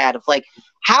could be had of like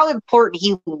how important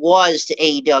he was to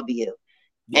AEW.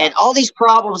 Yeah. And all these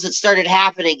problems that started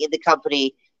happening in the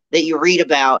company that you read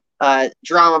about,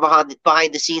 drama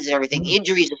behind the scenes and everything,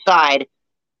 injuries aside,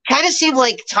 kind of seemed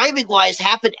like timing-wise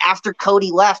happened after Cody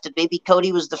left, and maybe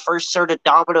Cody was the first sort of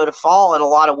domino to fall in a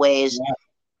lot of ways. Yeah.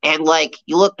 And, like,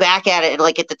 you look back at it, and,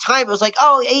 like, at the time, it was like,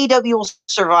 oh, AEW will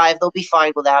survive. They'll be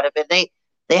fine without him. And they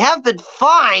have been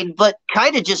fine, but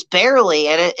kind of just barely.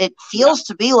 And it feels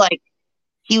to me like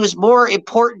he was more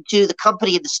important to the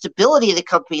company and the stability of the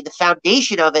company, the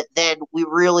foundation of it, than we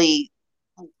really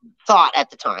thought at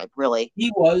the time, really.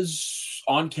 He was,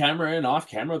 on camera and off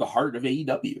camera, the heart of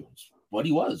AEW. What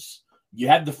he was. You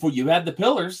had the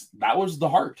pillars. That was the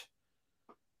heart.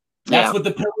 That's what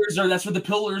the pillars are. That's what the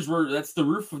pillars were. That's the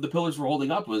roof of the pillars were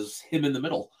holding up, was him in the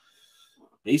middle,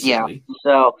 basically. Yeah.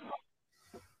 So,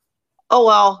 oh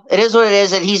well, it is what it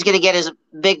is, and he's going to get his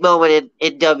big moment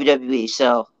in WWE.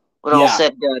 So, when all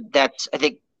said and done, that's, I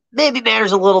think, maybe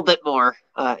matters a little bit more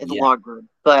in the long run.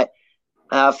 But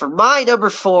for my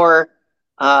number 4,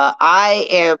 I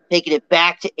am taking it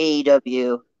back to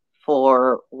AEW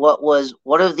for what was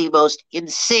one of the most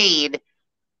insane,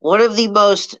 one of the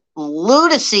most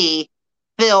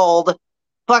lunacy-filled,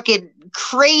 fucking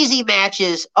crazy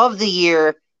matches of the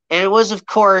year. And it was, of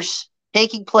course,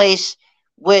 taking place,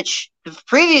 which the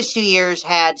previous 2 years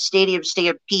had Stadium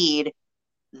Stampede.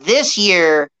 This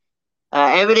year,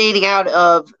 emanating out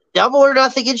of Double or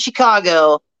Nothing in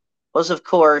Chicago, was, of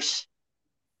course,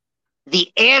 the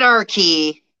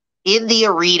Anarchy in the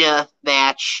Arena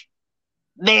match.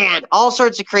 Man, all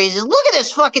sorts of crazy. Look at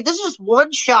this this is just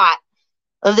one shot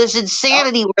of this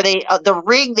insanity where they,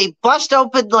 they bust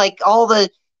open like all the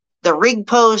ring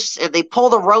posts and they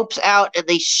pull the ropes out and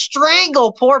they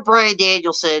strangle poor Bryan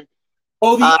Danielson.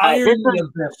 Oh, the irony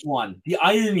of this one. The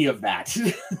irony of that.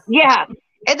 Yeah.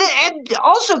 And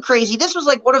also crazy, this was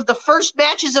like one of the first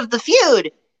matches of the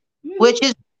feud, which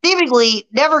is seemingly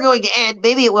never going to end.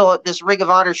 Maybe it will at this Ring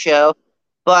of Honor show.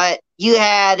 But you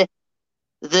had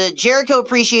the Jericho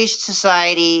Appreciation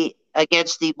Society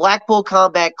against the Blackpool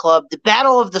Combat Club, the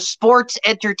Battle of the Sports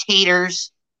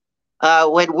Entertainers,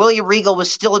 when William Regal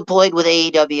was still employed with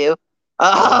AEW,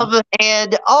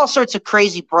 and all sorts of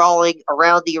crazy brawling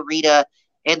around the arena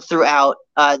and throughout.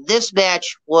 This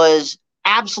match was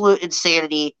absolute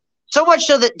insanity. So much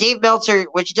so that Dave Meltzer,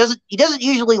 he doesn't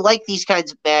usually like these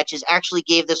kinds of matches, actually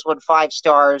gave this one 5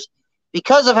 stars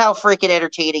because of how freaking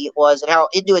entertaining it was and how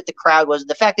into it the crowd was, and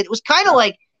the fact that it was kind of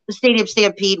like the Stadium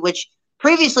Stampede, which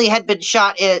previously had been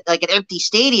shot in like an empty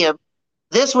stadium.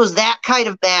 This was that kind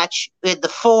of match in the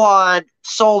full-on,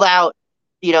 sold-out,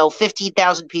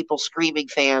 15,000 people screaming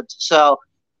fans. So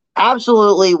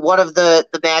absolutely one of the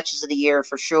matches of the year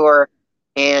for sure,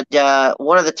 and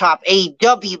one of the top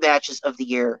AEW matches of the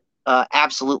year,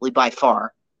 absolutely by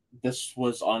far. This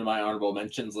was on my honorable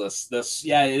mentions list. This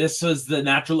was the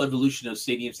natural evolution of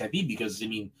Stadium Stampede because, I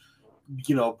mean,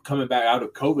 coming back out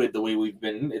of COVID the way we've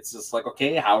been, it's just like,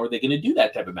 okay, how are they going to do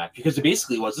that type of match? Because it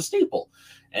basically was a staple,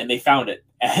 and they found it.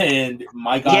 And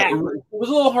my God, it was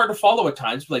a little hard to follow at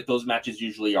times, like those matches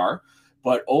usually are.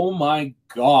 But oh my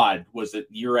God, was it?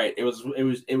 You're right. It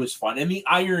was fun, and the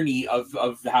irony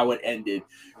of how it ended,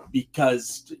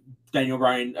 because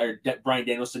Bryan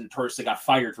Danielson notoriously got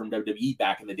fired from WWE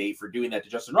back in the day for doing that to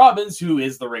Justin Robbins, who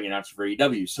is the ring announcer for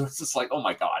AEW. So it's just like, oh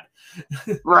my God.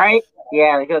 Right?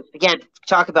 Yeah. Again,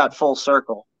 talk about full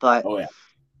circle. But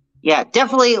yeah,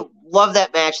 definitely love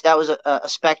that match. That was a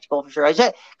spectacle for sure. I was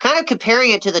kind of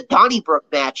comparing it to the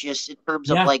Donnybrook match just in terms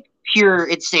of like pure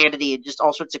insanity and just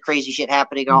all sorts of crazy shit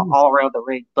happening all around the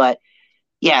ring. But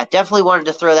yeah, definitely wanted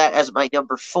to throw that as my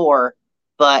number 4.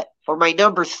 But for my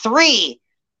number 3,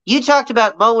 you talked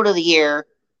about moment of the year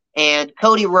and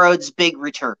Cody Rhodes' big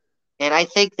return. And I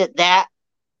think that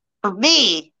for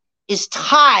me, is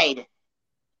tied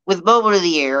with moment of the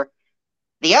year.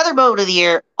 The other moment of the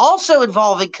year, also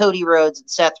involving Cody Rhodes and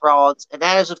Seth Rollins, and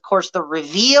that is, of course, the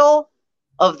reveal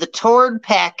of the torn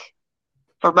pec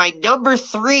for my number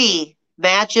 3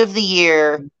 match of the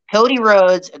year, Cody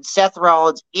Rhodes and Seth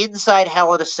Rollins inside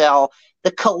Hell in a Cell.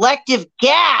 The collective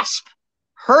gasp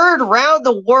heard around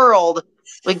the world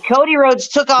when Cody Rhodes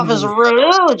took off his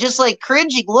robe, just like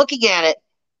cringing, looking at it,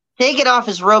 taking off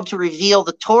his robe to reveal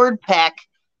the torn pec,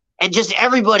 and just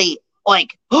everybody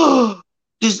like,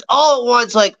 just all at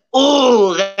once, like,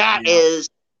 oh, that is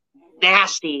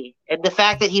nasty. And the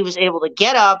fact that he was able to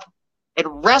get up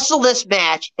and wrestle this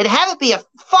match and have it be a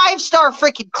 5-star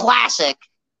freaking classic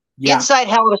inside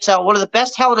Hell in a Cell, one of the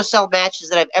best Hell in a Cell matches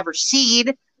that I've ever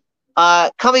seen.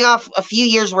 Coming off a few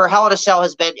years where Hell in a Cell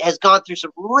has gone through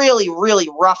some really, really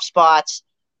rough spots,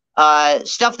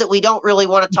 stuff that we don't really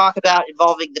want to talk about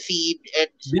involving the Fiend and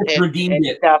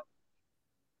stuff.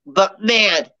 But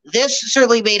man, this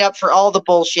certainly made up for all the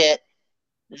bullshit.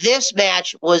 This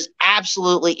match was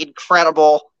absolutely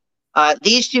incredible.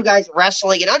 These two guys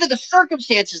wrestling, and under the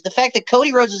circumstances, the fact that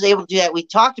Cody Rhodes was able to do that, we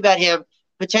talked about him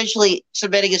potentially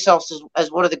cementing himself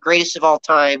as one of the greatest of all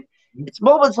time. It's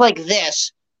moments like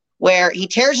this where he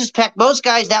tears his pec. Most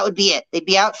guys, that would be it. They'd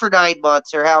be out for 9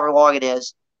 months or however long it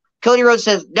is. Cody Rhodes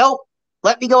says, nope,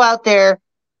 let me go out there.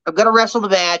 I'm going to wrestle the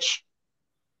match,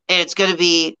 and it's going to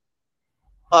be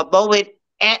a moment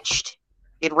etched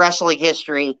in wrestling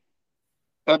history.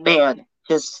 And man,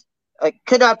 just I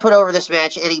could not put over this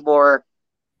match anymore.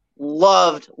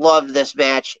 Loved this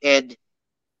match, and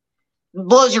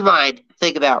blows your mind.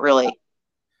 Think about, really.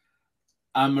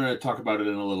 I'm going to talk about it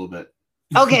in a little bit.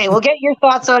 Okay, we'll get your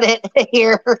thoughts on it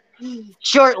here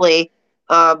shortly.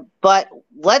 But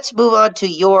let's move on to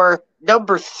your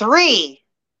number 3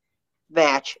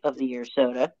 match of the year,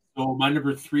 Soda. So my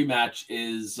number 3 match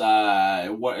is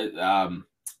FTR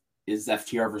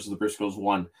versus the Briscoes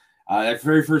 1. That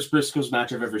very first Briscoes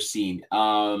match I've ever seen.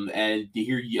 And to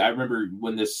hear you, I remember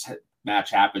when this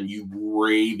match happened, you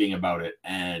raving about it,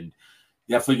 and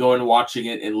definitely going and watching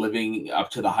it and living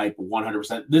up to the hype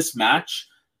 100%. This match,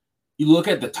 you look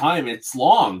at the time, it's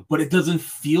long, but it doesn't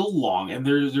feel long. And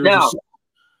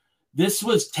this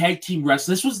was tag team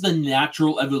wrestling. This was the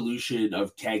natural evolution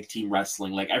of tag team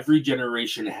wrestling. Like every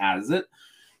generation has it.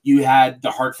 You had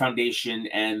the Hart Foundation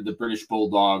and the British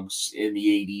Bulldogs in the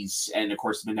 80s, and of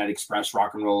course, Midnight Express,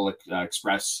 Rock and Roll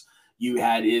Express. You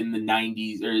had in the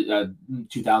 90s or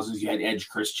 2000s, you had Edge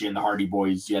Christian, the Hardy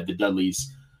Boys, you had the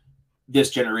Dudleys. This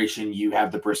generation, you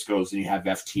have the Briscoes and you have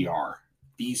FTR.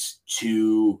 These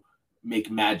two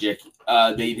make magic.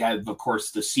 They had, of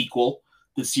course, the sequel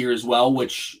this year as well,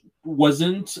 which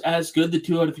wasn't as good, the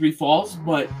 2 out of 3 falls,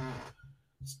 but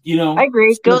you know, I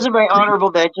agree. Goes in my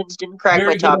honorable mentions. Didn't crack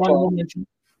my top 10.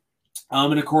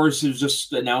 And of course, it was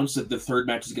just announced that the 3rd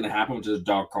match is going to happen, which is a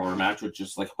dog collar match, which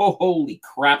is like, holy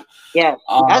crap! Yeah,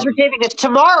 as we're taping this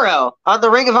tomorrow on the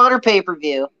Ring of Honor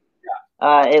pay-per-view,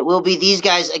 it will be these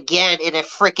guys again in a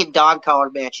freaking dog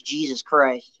collar match. Jesus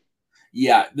Christ!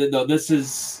 Yeah, this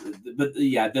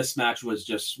match was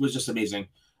just amazing.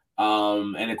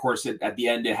 And of course, at the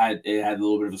end, it had a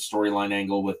little bit of a storyline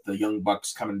angle with the Young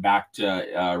Bucks coming back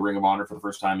to Ring of Honor for the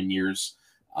first time in years.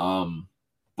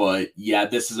 But yeah,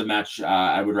 this is a match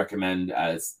I would recommend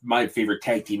as my favorite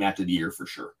tag team match of the year for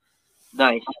sure.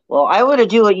 Nice. Well, I want to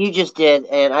do what you just did,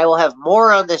 and I will have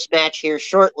more on this match here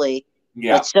shortly.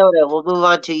 Yeah. But Soda, we'll move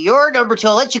on to your number 2.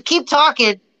 I'll let you keep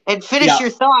talking and finish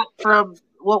your thought from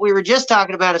what we were just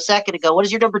talking about a second ago. What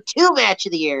is your number 2 match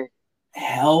of the year?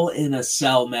 Hell in a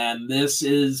Cell, man. This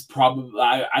is probably,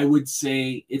 I would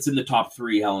say it's in the top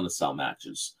 3 Hell in a Cell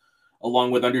matches,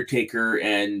 along with Undertaker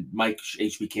and Mike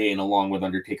HBK, and along with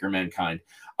Undertaker Mankind.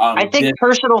 I think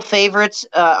personal favorites,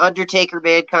 Undertaker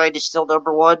Mankind is still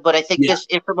number 1, but I think this,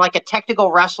 from like a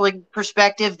technical wrestling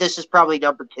perspective, this is probably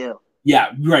number 2.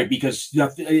 Yeah, right, because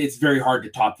it's very hard to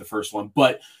top the first one.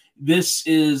 But this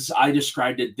is, I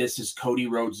described it, this is Cody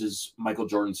Rhodes' Michael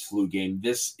Jordan's flu game.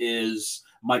 This is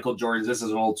Michael Jordan's, this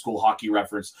is an old school hockey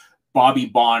reference, Bobby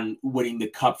Bond winning the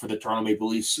cup for the Toronto Maple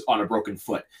Leafs on a broken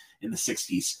foot in the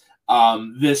 60s.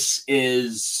 This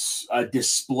is a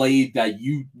display that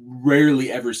you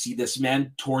rarely ever see. This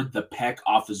man tore the pec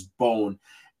off his bone,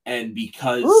 and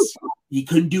because he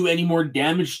couldn't do any more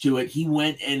damage to it, he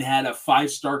went and had a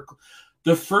 5-star,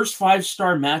 the first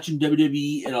 5-star match in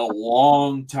WWE in a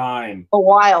long time. A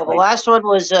while. The last one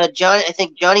was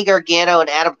Johnny Gargano and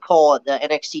Adam Cole at the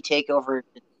NXT TakeOver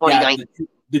in 2019. Yeah,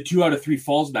 the 2 out of 3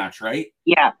 falls match, right?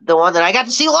 Yeah, the one that I got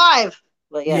to see live.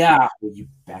 But yeah, well, you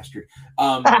bastard.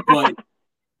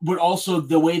 But also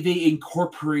the way they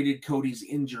incorporated Cody's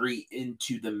injury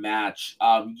into the match,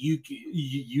 you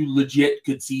legit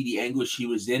could see the anguish he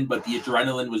was in, but the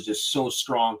adrenaline was just so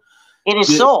strong in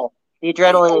his soul. The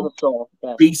adrenaline in his soul.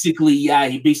 Yeah. Basically, yeah.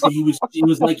 It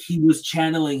was like he was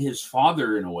channeling his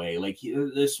father in a way. Like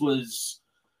this was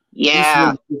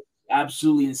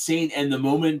absolutely insane. And the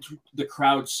moment the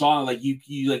crowd saw, like you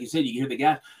said, you hear the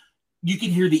gas. you can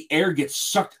hear the air get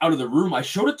sucked out of the room. I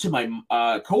showed it to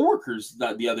my coworkers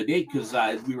the other day because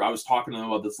I was talking to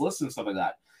them about this list and stuff like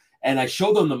that. And I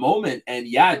showed them the moment, and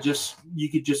yeah, just you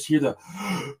could just hear the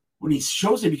when he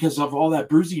shows it because of all that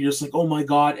bruising. You're just like, oh my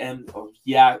god! And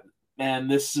yeah, man,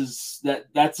 that's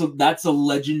a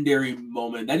legendary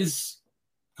moment. That is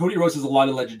Cody Rhodes has a lot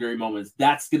of legendary moments.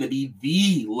 That's going to be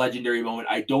the legendary moment.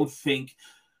 I don't think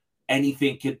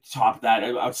anything could top that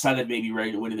outside of maybe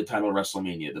winning the title of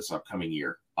WrestleMania this upcoming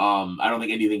year. I don't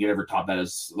think anything could ever top that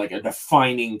as like a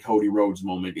defining Cody Rhodes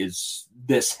moment is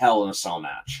this Hell in a Cell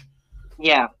match.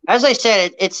 Yeah, as I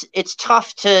said, it's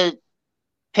tough to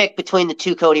pick between the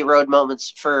two Cody Rhodes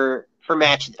moments for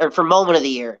match or for moment of the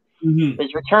year. Mm-hmm.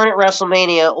 His return at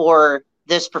WrestleMania or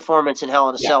this performance in Hell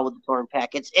in a Cell with the torn pec.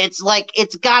 It's like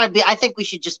it's got to be. I think we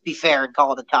should just be fair and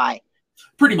call it a tie.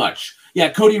 Pretty much, yeah.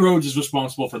 Cody Rhodes is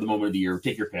responsible for the moment of the year.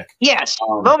 Take your pick. Yes,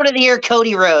 moment of the year,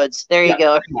 Cody Rhodes. There you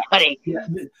go, everybody.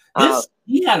 Yeah.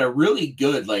 He had a really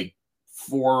good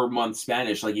 4-month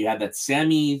Spanish. Like you had that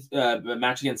Sammy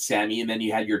match against Sammy, and then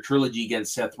you had your trilogy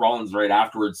against Seth Rollins right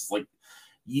afterwards. Like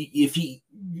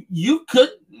you could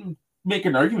make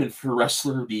an argument for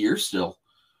Wrestler of the Year still.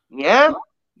 Yeah.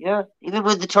 Even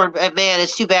with the torn, man,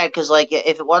 it's too bad because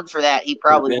if it wasn't for that, he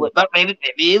probably would. But maybe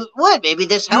it would. Maybe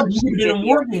this helps. He would have been in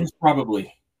War Games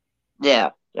probably. Yeah.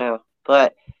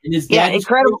 But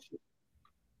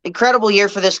incredible year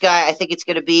for this guy. I think it's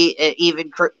going to be an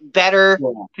even better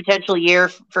potential year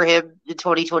for him in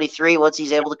 2023 once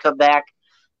he's able to come back.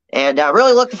 And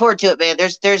really looking forward to it, man.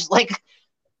 There's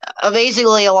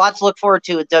amazingly a lot to look forward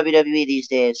to with WWE these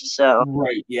days. So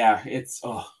right, yeah, it's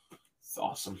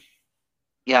awesome.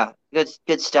 Yeah,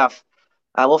 good stuff.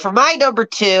 Well, for my number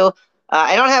 2,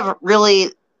 I don't have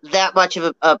really that much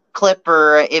of a clip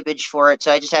or image for it,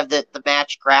 so I just have the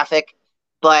match graphic.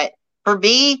 But for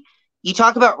me, you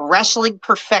talk about wrestling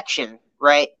perfection,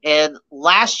 right? And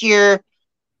last year,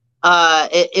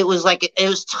 it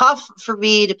was tough for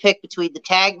me to pick between the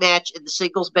tag match and the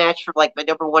singles match for my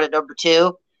number 1 and number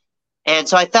 2. And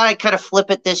so I thought I'd kind of flip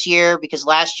it this year because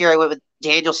last year I went with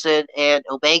Danielson and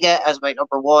Omega as my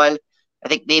number 1. I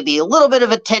think maybe a little bit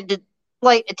of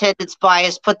slight attendance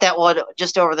bias put that one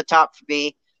just over the top for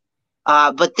me.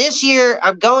 But this year,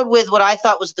 I'm going with what I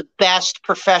thought was the best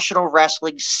professional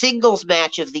wrestling singles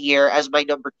match of the year as my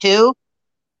number 2.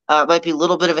 It might be a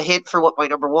little bit of a hint for what my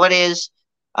number 1 is.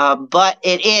 But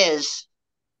it is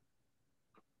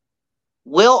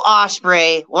Will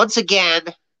Ospreay, once again,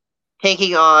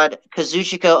 taking on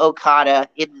Kazuchika Okada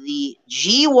in the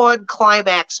G1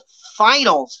 Climax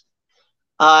Finals.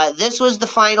 This was the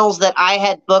finals that I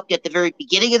had booked at the very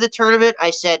beginning of the tournament.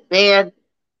 I said, man,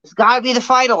 it's got to be the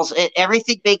finals.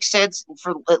 Everything makes sense.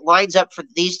 It lines up for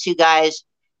these two guys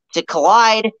to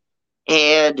collide.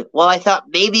 And while I thought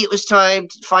maybe it was time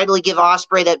to finally give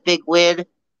Ospreay that big win,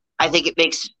 I think it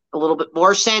makes a little bit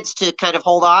more sense to kind of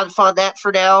hold on that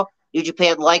for now. New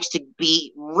Japan likes to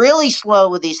be really slow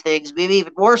with these things, maybe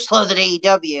even more slow than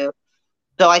AEW.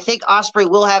 So I think Ospreay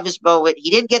will have his moment.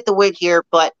 He didn't get the win here,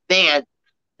 but man,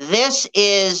 this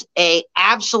is a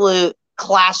absolute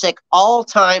classic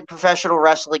all-time professional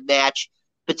wrestling match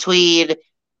between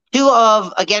two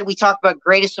of, again, we talked about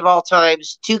greatest of all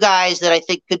times, two guys that I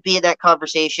think could be in that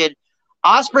conversation.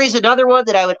 Ospreay's another one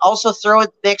that I would also throw in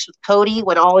the mix with Cody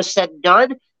when all is said and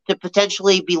done to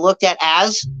potentially be looked at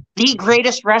as the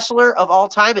greatest wrestler of all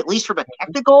time, at least from a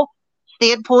technical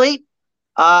standpoint.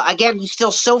 Again, he's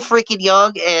still so freaking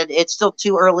young, and it's still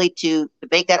too early to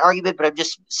make that argument, but I'm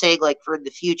just saying, for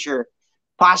the future,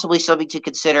 possibly something to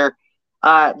consider.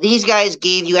 These guys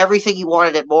gave you everything you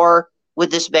wanted and more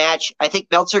with this match. I think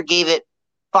Meltzer gave it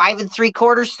 5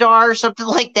 3/4 stars, something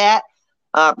like that.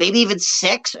 Maybe even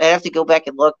 6. I'd have to go back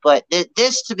and look, but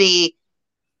this to me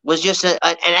was just an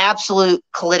absolute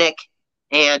clinic,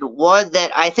 and one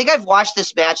that I think I've watched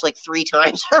this match 3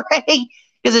 times already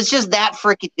because it's just that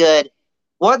freaking good.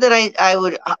 One that I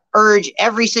would urge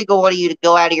every single one of you to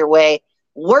go out of your way.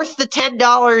 Worth the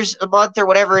 $10 a month or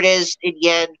whatever it is in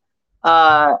yen,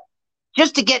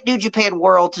 just to get New Japan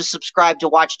World to subscribe to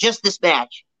watch just this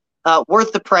match.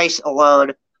 Worth the price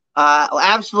alone.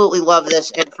 Absolutely love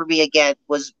this, and for me again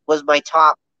was my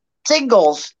top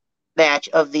singles match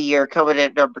of the year, coming in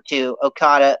at number 2,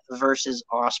 Okada versus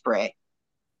Ospreay.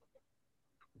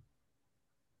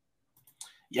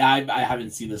 Yeah, I haven't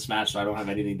seen this match, so I don't have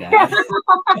anything to add.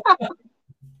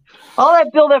 All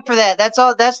that build up for that. That's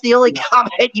all. That's the only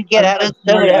comment you get out of it.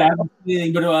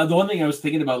 But the one thing I was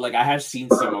thinking about, I have seen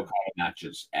some Okada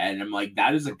matches, and I'm like,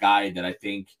 that is a guy that I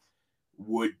think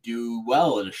would do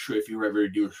well if you were ever to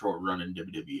do a short run in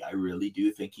WWE. I really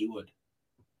do think he would.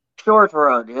 Short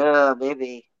run, yeah,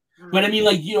 maybe. But I mean,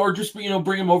 like, or just bring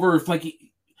him over if like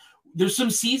there's some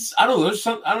seeds. I don't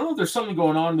know. I don't know if there's something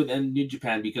going on within New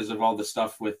Japan because of all the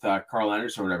stuff with Carl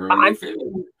Anderson or whatever. I'm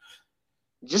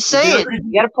just saying,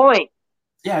 you got a point.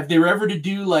 Yeah, if they were ever to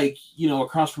do like a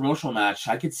cross promotional match,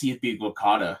 I could see it being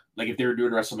Okada. Like if they were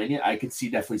doing WrestleMania, I could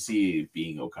definitely see it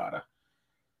being Okada.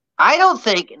 I don't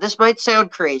think this might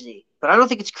sound crazy, but I don't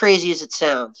think it's crazy as it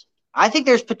sounds. I think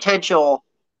there's potential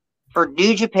for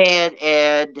New Japan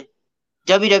and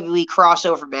WWE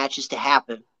crossover matches to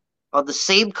happen on the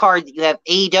same card that you have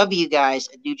AEW guys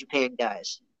and New Japan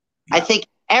guys. Yeah. I think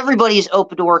everybody is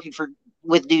open to working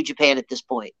with New Japan at this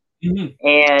point. Mm-hmm.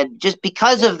 And just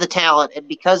because of the talent and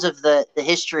because of the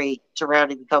history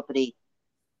surrounding the company.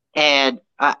 And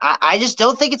I just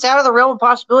don't think it's out of the realm of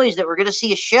possibilities that we're going to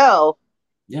see a show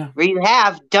where you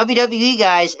have WWE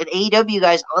guys and AEW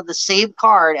guys on the same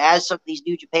card as some of these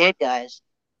New Japan guys.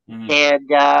 Mm-hmm.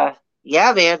 And,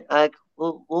 yeah, man,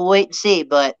 we'll wait and see.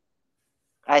 But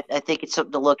I think it's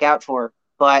something to look out for.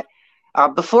 But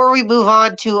before we move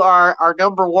on to our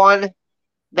number one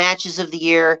matches of the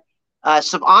year,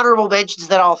 some honorable mentions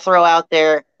that I'll throw out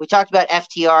there. We talked about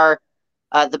FTR.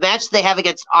 The match they have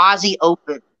against Aussie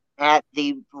Open at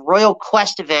the Royal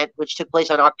Quest event, which took place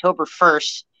on October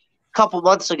 1st, a couple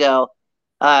months ago.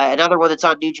 Another one that's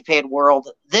on New Japan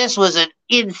World. This was an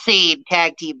insane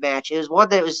tag team match. It was one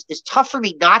that was tough for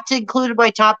me not to include in my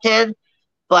top 10,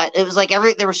 but it was like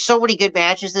there were so many good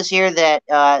matches this year that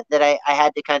I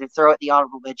had to kind of throw at the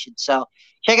honorable mention. So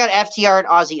check out FTR and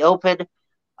Aussie Open.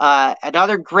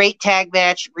 Another great tag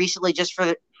match recently, just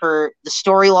for the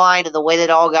storyline and the way that it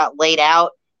all got laid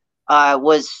out,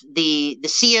 was the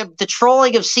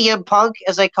trolling of CM Punk,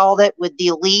 as I called it, with the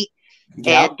Elite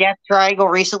and Death Triangle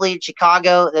recently in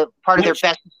Chicago, part of their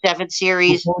Best of 7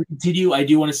 series. Before we continue, I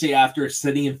do want to say, after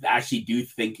sitting and actually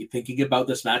thinking about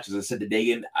this match, as I said to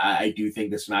Dagan, I do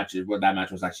think that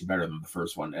match was actually better than the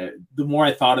first one. The more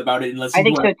I thought about it, and I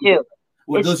think so too.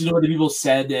 Listening to what the people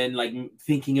said and like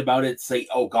thinking about it, it's like,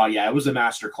 oh god, yeah, it was a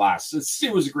master class.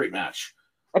 It was a great match.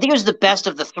 I think it was the best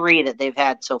of the 3 that they've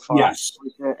had so far. Yes,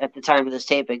 at the time of this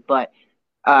taping. But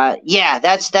yeah,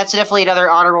 that's definitely another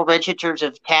honorable mention in terms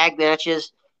of tag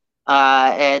matches,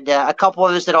 and a couple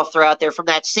others that I'll throw out there from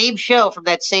that same show, from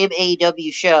that same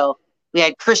AEW show. We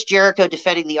had Chris Jericho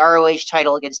defending the ROH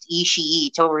title against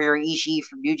Ishii, Tomohiro Ishii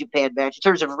from New Japan match. In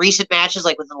terms of recent matches,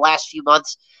 like within the last few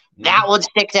months, that one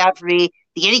sticks out for me.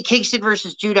 The Eddie Kingston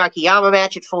versus Jun Akiyama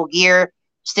match at Full Gear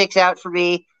sticks out for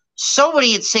me. So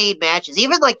many insane matches.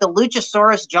 Even like the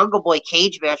Luchasaurus Jungle Boy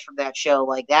cage match from that show,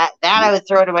 like that I would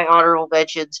throw into my honorable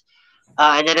mentions.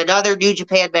 And then another New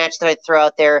Japan match that I'd throw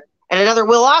out there. And another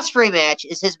Will Ospreay match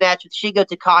is his match with Shingo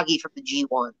Takagi from the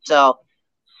G1. So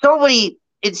many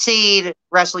insane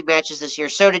wrestling matches this year.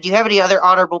 So did you have any other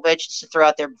honorable mentions to throw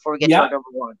out there before we get to our number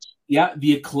ones? Yeah,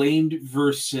 the Acclaimed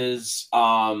versus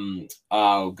Swerve in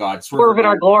Our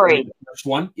Glory. First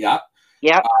one, yeah.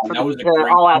 Yeah, that was a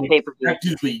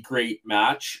great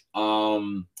match.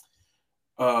 What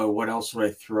else would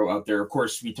I throw out there? Of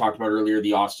course, we talked about earlier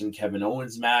the Austin Kevin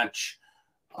Owens match.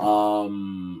 I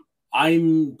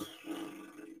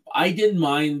didn't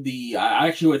mind I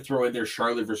actually would throw in there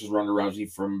Charlotte versus Ronda Rousey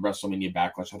from WrestleMania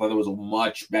Backlash. I thought that was a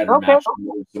much better match than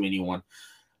the WrestleMania one.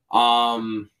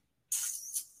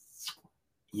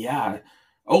 Yeah.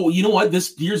 Oh, you know what?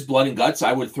 This year's Blood and Guts,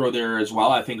 I would throw there as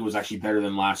well. I think it was actually better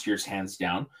than last year's, hands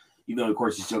down. Even though, of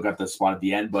course, you still got the spot at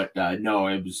the end. But no,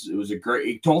 it was a great.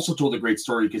 It also told a great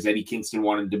story because Eddie Kingston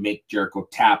wanted to make Jericho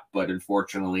tap, but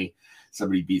unfortunately,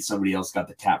 somebody else got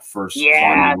the tap first.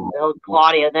 Yeah,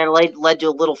 Claudia. And then led to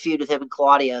a little feud with him and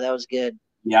Claudia. That was good.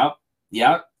 Yeah.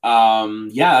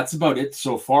 That's about it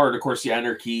so far. And of course, the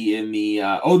Anarchy in the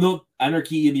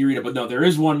Anarchy in the Arena. But no, there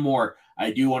is one more I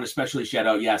do want to especially shout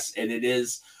out. Yes, and it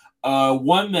is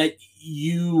one that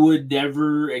you would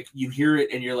never. You hear it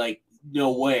and you're like,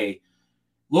 no way.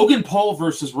 Logan Paul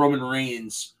versus Roman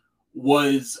Reigns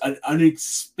was an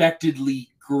unexpectedly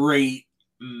great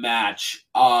match.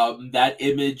 That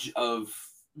image of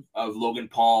Logan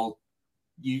Paul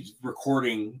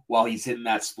recording while he's hitting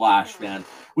that splash, man,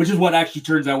 which is what actually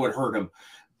turns out would hurt him.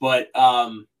 But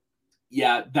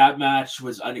yeah, that match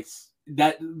was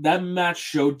that match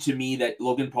showed to me that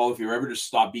Logan Paul, if you're ever to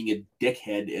stop being a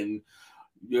dickhead and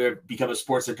become a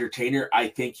sports entertainer, I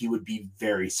think he would be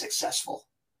very successful.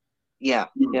 Yeah,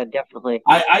 definitely.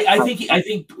 I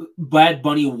think Bad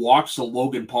Bunny walked so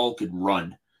Logan Paul could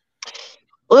run.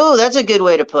 Oh, that's a good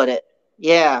way to put it.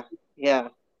 Yeah.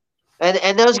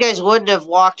 And those guys wouldn't have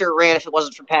walked or ran if it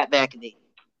wasn't for Pat McAfee.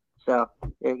 So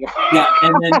there you go. Yeah,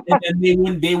 and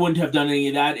then they wouldn't have done any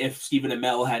of that if Stephen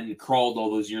Amell hadn't crawled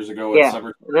all those years ago at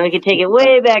Summer. And then we can take it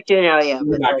way back to now. Yeah,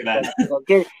 Way back to that. Well,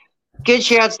 good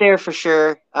shouts there for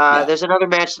sure. There's another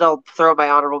match that I'll throw in my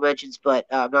honorable mentions, but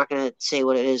I'm not going to say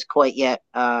what it is quite yet,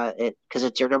 because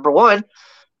it's your number one.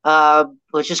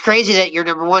 Which is crazy that your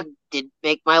number one didn't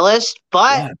make my list,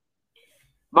 but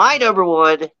my number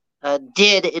one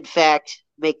did in fact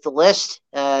make the list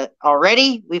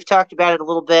already. We've talked about it a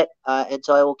little bit, and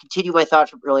so I will continue my thought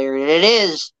from earlier. And it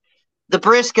is the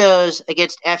Briscoes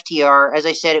against FTR. As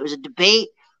I said, it was a debate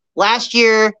last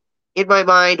year in my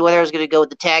mind whether I was going to go with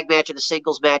the tag match or the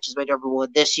singles match as my number one.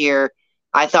 This year,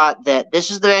 I thought that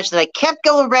this is the match that I kept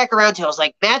going back around to. I was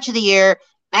like, match of the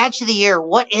year,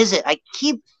 what is it? I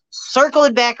keep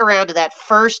circling back around to that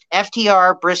first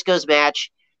FTR Briscoes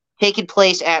match taking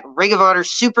place at Ring of Honor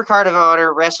Supercard of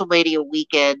Honor WrestleMania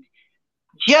weekend.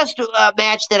 Just a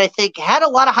match that I think had a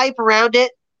lot of hype around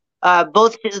it.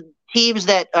 Both teams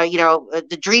that,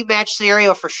 the dream match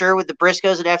scenario for sure with the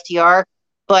Briscoes and FTR,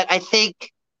 but I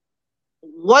think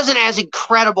wasn't as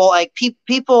incredible. Like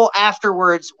people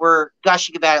afterwards were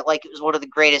gushing about it like it was one of the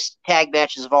greatest tag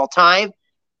matches of all time,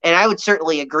 and I would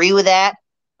certainly agree with that.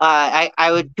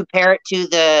 I would compare it to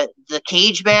the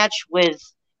cage match with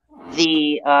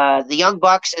the Young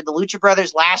Bucks and the Lucha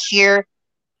Brothers last year.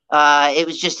 It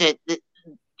was just a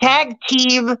tag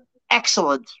team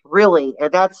excellence, really,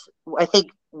 and that's, I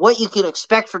think, what you can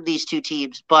expect from these two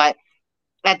teams. But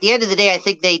at the end of the day, I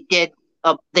think they did.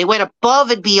 They went above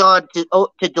and beyond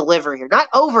to deliver here, not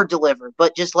over deliver,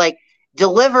 but just like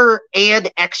deliver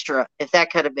and extra, if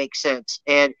that kind of makes sense.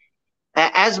 And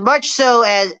as much so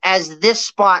as this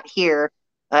spot here,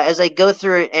 as I go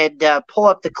through it and pull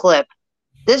up the clip,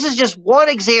 this is just one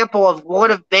example of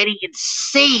one of many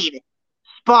insane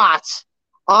spots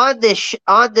on this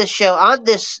show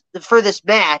for this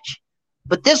match.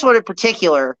 But this one in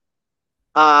particular,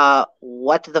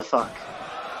 what the fuck?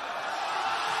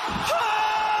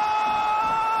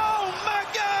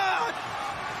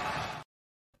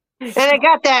 And I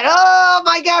got that, oh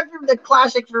my God, from the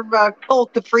classic from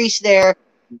Colt Caprice there.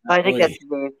 I think that's his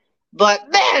name.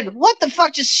 But man, what the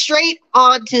fuck? Just straight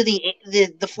onto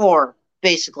the floor,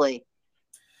 basically.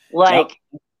 Like,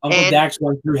 yep. Uncle Dax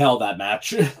went through hell that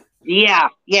match. Yeah.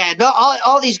 No,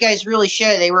 all these guys really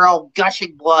showed. They were all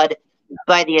gushing blood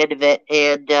by the end of it.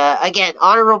 And again,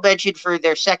 honorable mention for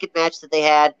their second match that they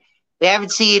had. We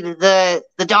haven't seen the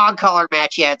dog collar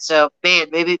match yet, so man,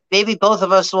 maybe both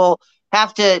of us will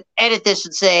have to edit this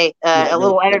and say a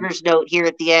little editor's note here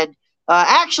at the end.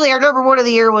 Actually, our number one of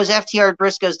the year was FTR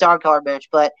Briscoe's dog collar match,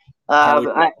 but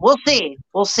we'll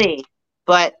see.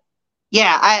 But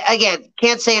yeah, I again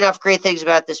can't say enough great things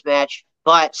about this match.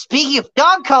 But speaking of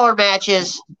dog collar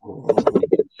matches,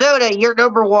 Soda, your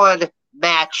number one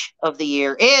match of the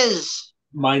year is?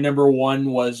 My number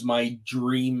one was my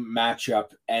dream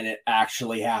matchup, and it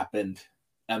actually happened.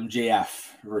 MJF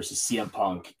versus CM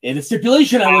Punk. In a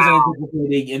stipulation I wasn't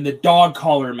anticipating in the dog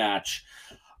collar match.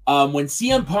 When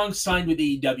CM Punk signed with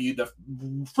AEW, the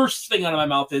first thing out of my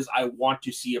mouth is I want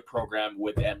to see a program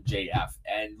with MJF.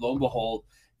 And lo and behold,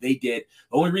 they did.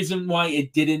 The only reason why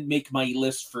it didn't make my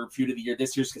list for Feud of the Year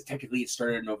this year is because technically it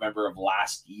started in November of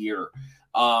last year.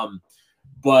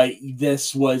 But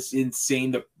this was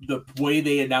insane. The way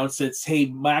they announced it, hey,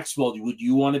 Maxwell, would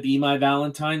you want to be my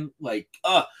Valentine?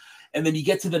 And then you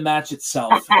get to the match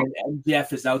itself, and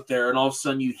MJF is out there, and all of a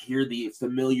sudden you hear the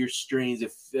familiar strains.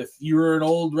 If you're an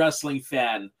old wrestling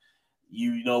fan,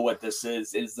 you know what this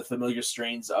is. It is the familiar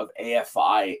strains of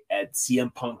AFI, and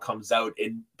CM Punk comes out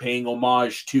and paying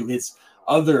homage to his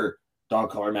other dog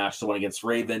collar match, the one against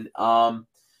Raven.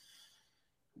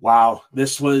 Wow,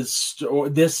 this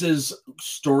is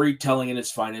storytelling in its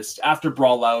finest. After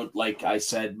Brawl Out, like I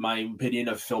said, my opinion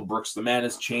of Phil Brooks, the man,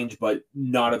 has changed, but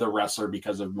not of the wrestler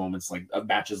because of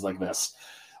matches like this.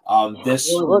 This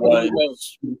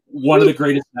was one of the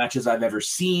greatest matches I've ever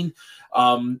seen.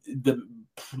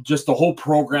 Just the whole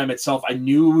program itself, I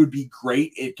knew it would be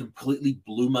great. It completely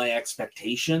blew my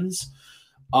expectations.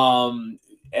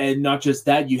 And not just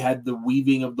that, you had the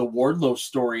weaving of the Wardlow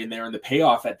story in there and the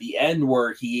payoff at the end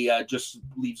where he just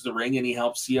leaves the ring and he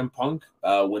helps CM Punk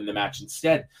win the match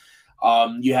instead.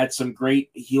 You had some great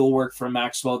heel work from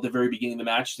Maxwell at the very beginning of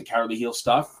the match, the cowardly heel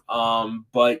stuff.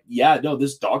 But yeah, no,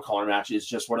 this dog collar match is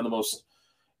just one of the most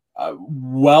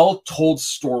well-told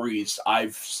stories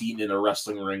I've seen in a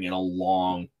wrestling ring in a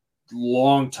long,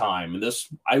 long time. And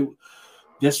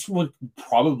this would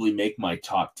probably make my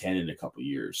top 10 in a couple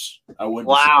years. I wouldn't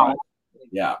be surprised.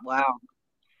 Yeah. Wow.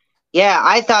 Yeah,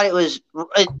 I thought it was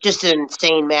just an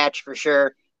insane match for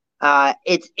sure.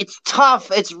 It's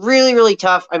tough. It's really, really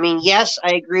tough. I mean, yes,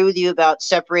 I agree with you about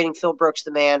separating Phil Brooks,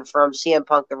 the man, from CM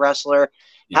Punk, the wrestler.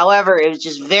 Yeah. However, it was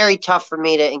just very tough for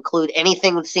me to include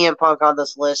anything with CM Punk on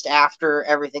this list after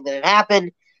everything that had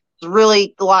happened. It's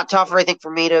really a lot tougher, I think,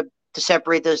 for me to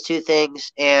separate those two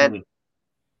things. And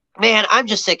man, I'm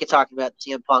just sick of talking about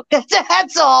CM Punk.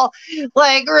 That's all.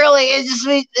 Like, really, it's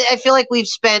just I feel like we've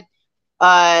spent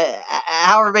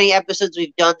however many episodes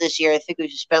we've done this year. I think we've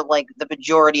just spent like the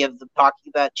majority of them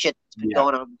talking about shit that's been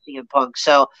going on with CM Punk.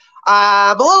 So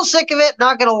I'm a little sick of it.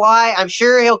 Not gonna lie. I'm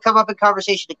sure he'll come up in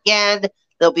conversation again.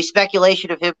 There'll be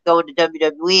speculation of him going to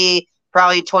WWE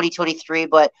probably in 2023,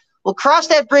 but we'll cross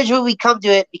that bridge when we come to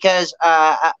it. Because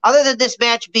other than this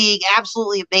match being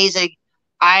absolutely amazing,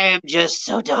 I am just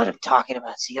so done of talking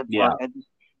about CM Punk.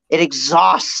 It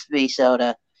exhausts me,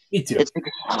 Soda. Me too. It's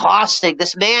exhausting.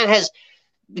 This man has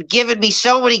given me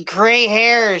so many gray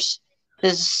hairs.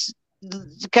 This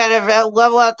kind of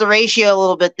level out the ratio a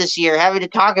little bit this year, having to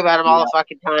talk about him all the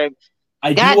fucking time.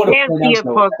 God damn,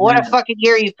 CM Punk! What a fucking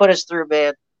year you've put us through,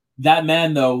 man. That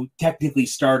man, though, technically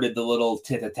started the little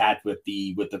tit-a-tat with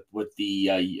the what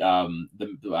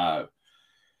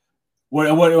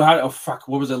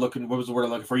was I looking? What was the word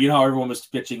I'm looking for? You know how everyone was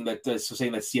bitching that,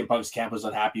 saying that CM Punk's camp was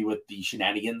unhappy with the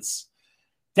shenanigans.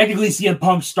 Technically, CM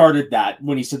Punk started that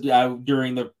when he said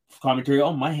during the commentary,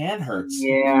 "Oh, my hand hurts."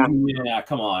 Yeah,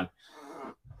 come on.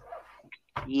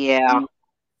 Yeah.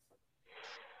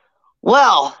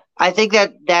 Well, I think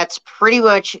that's pretty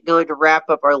much going to wrap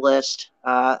up our list.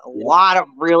 A lot of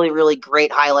really, really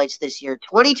great highlights this year.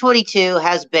 2022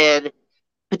 has been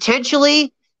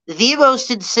potentially the most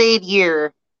insane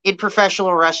year in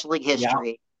professional wrestling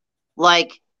history.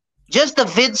 Like, just the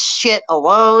Vince shit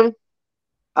alone,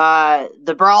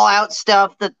 the Brawl Out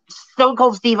stuff, the Stone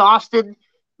Cold Steve Austin,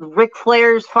 Ric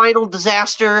Flair's final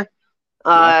disaster,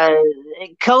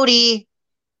 Cody,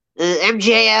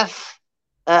 MJF,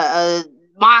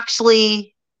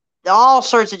 Moxley, all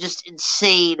sorts of just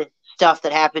insane stuff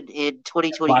that happened in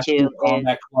 2022.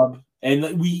 Combat Club. And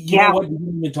you know what? We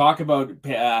didn't even talk about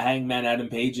Hangman Adam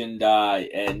Page and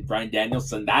Bryan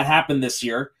Danielson. That happened this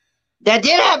year. That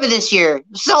did happen this year.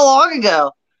 So long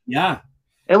ago. Yeah.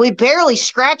 And we barely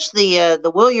scratched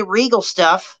the William Regal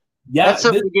stuff. Yeah. That's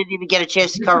something we didn't even get a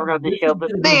chance to cover on the show.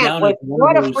 But man,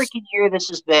 what a freaking year this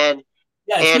has been.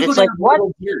 Yeah, and it's like, what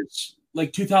years?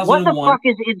 Like 2001. What the fuck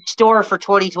is in store for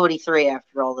 2023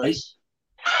 after all this?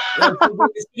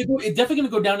 It's definitely going to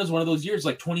go down as one of those years.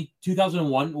 Like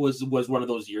 2001 was one of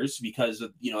those years because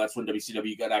that's when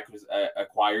WCW got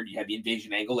acquired. You had the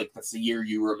Invasion angle, like that's the year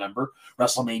you remember.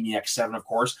 WrestleMania X7, of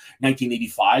course.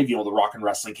 1985, the Rock and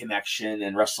Wrestling Connection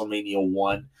and WrestleMania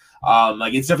 1.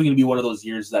 Like it's definitely going to be one of those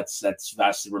years that's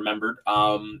vastly remembered.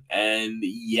 And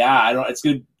yeah, it's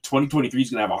going to 2023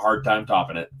 is going to have a hard time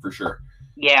topping it for sure.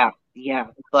 Yeah,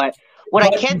 but I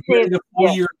can say the full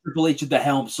year Triple H at the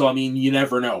helm, so I mean, you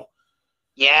never know.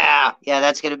 Yeah,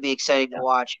 that's going to be exciting to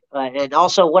watch. And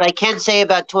also, what I can say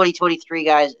about 2023,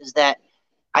 guys, is that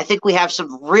I think we have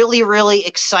some really, really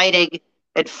exciting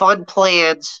and fun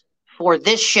plans for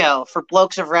this show for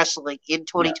Blokes of Wrestling in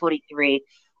 2023. Yeah.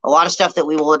 A lot of stuff that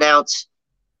we will announce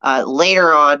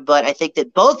later on, but I think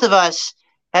that both of us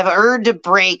have earned a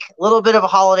break, a little bit of a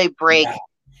holiday break. Yeah.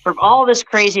 From all this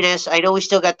craziness. I know we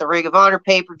still got the Ring of Honor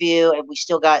pay-per-view, and we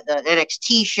still got the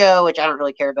NXT show, which I don't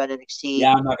really care about NXT.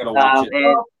 Yeah, I'm not going to watch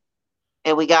it.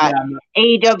 And we got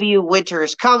AEW Winter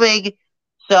is Coming.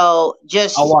 So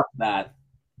I'll watch that.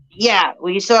 Yeah,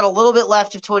 we still got a little bit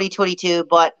left of 2022,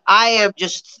 but I am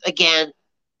just, again,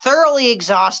 thoroughly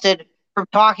exhausted from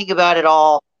talking about it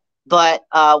all. But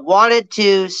wanted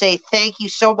to say thank you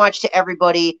so much to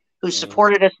everybody who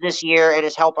supported us this year and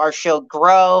has helped our show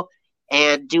grow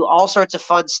and do all sorts of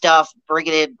fun stuff,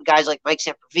 bringing in guys like Mike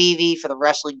Sempervive for the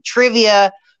wrestling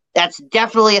trivia. That's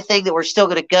definitely a thing that we're still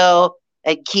going to go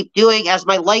and keep doing as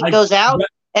my light goes out.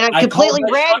 And I'm completely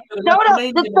red.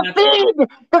 Soda,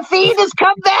 the Fiend has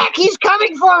come back. He's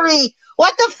coming for me.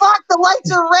 What the fuck? The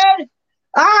lights are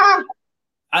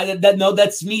red.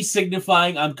 That's me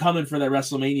signifying I'm coming for that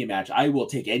WrestleMania match. I will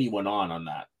take anyone on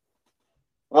that.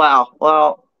 Wow.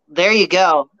 Well, there you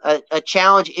go. A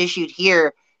challenge issued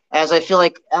here. As I feel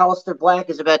like Aleister Black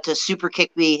is about to super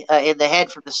kick me in the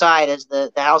head from the side as the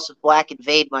House of Black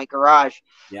invade my garage.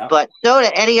 Yeah. But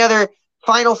Soda, any other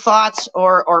final thoughts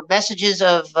or messages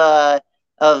of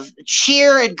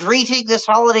cheer and greeting this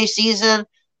holiday season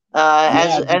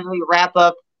as we wrap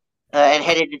up and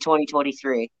head into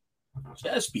 2023?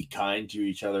 Just be kind to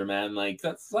each other, man. Like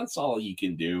that's all you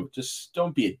can do. Just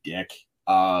don't be a dick.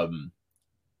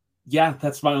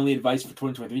 That's my only advice for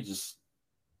 2023. Just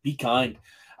be kind.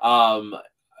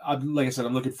 like I said,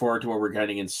 I'm looking forward to what we're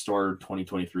getting in store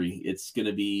 2023. It's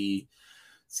gonna be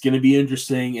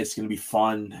interesting. It's gonna be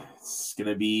fun. It's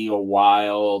gonna be a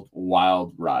wild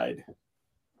ride.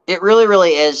 It really,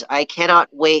 really is. I cannot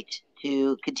wait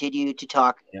to continue to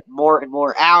talk more and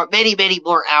more many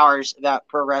more hours about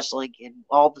pro wrestling and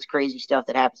all this crazy stuff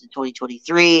that happens in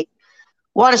 2023.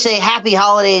 Want to say happy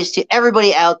holidays to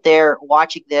everybody out there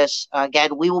watching this.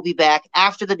 Again, we will be back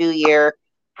after the new year,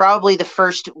 probably the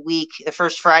first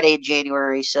Friday in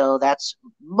January. So that's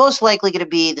most likely going to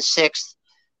be the 6th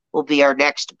will be our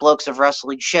next Blokes of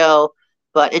Wrestling show.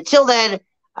 But until then,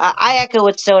 I echo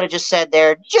what Soda just said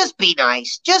there. Just be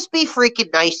nice. Just be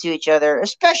freaking nice to each other,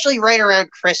 especially right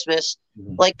around Christmas.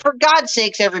 Mm-hmm. Like, for God's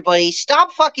sakes, everybody,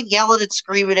 stop fucking yelling and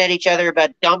screaming at each other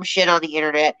about dumb shit on the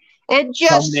internet. And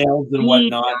just thumbnails and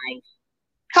whatnot. Nice.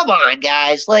 Come on,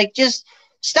 guys. Like, just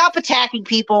stop attacking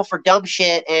people for dumb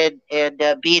shit and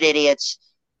being idiots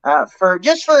for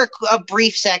a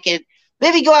brief second.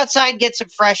 Maybe go outside and get some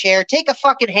fresh air. Take a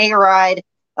fucking hayride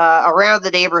around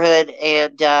the neighborhood.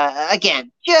 And,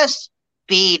 again, just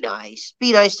be nice.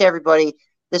 Be nice to everybody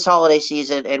this holiday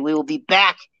season. And we will be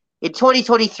back in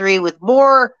 2023 with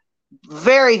more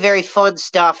very, very fun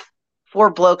stuff for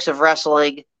Blokes of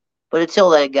Wrestling. But until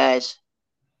then, guys,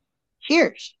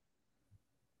 cheers.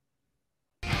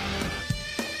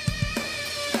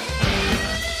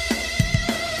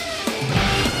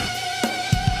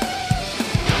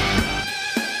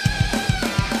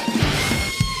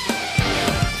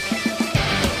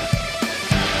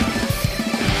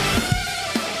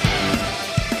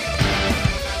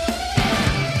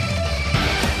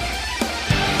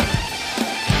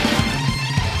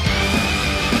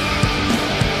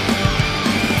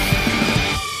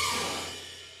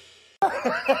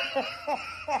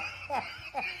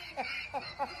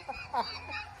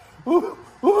 Ooh,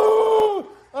 ooh.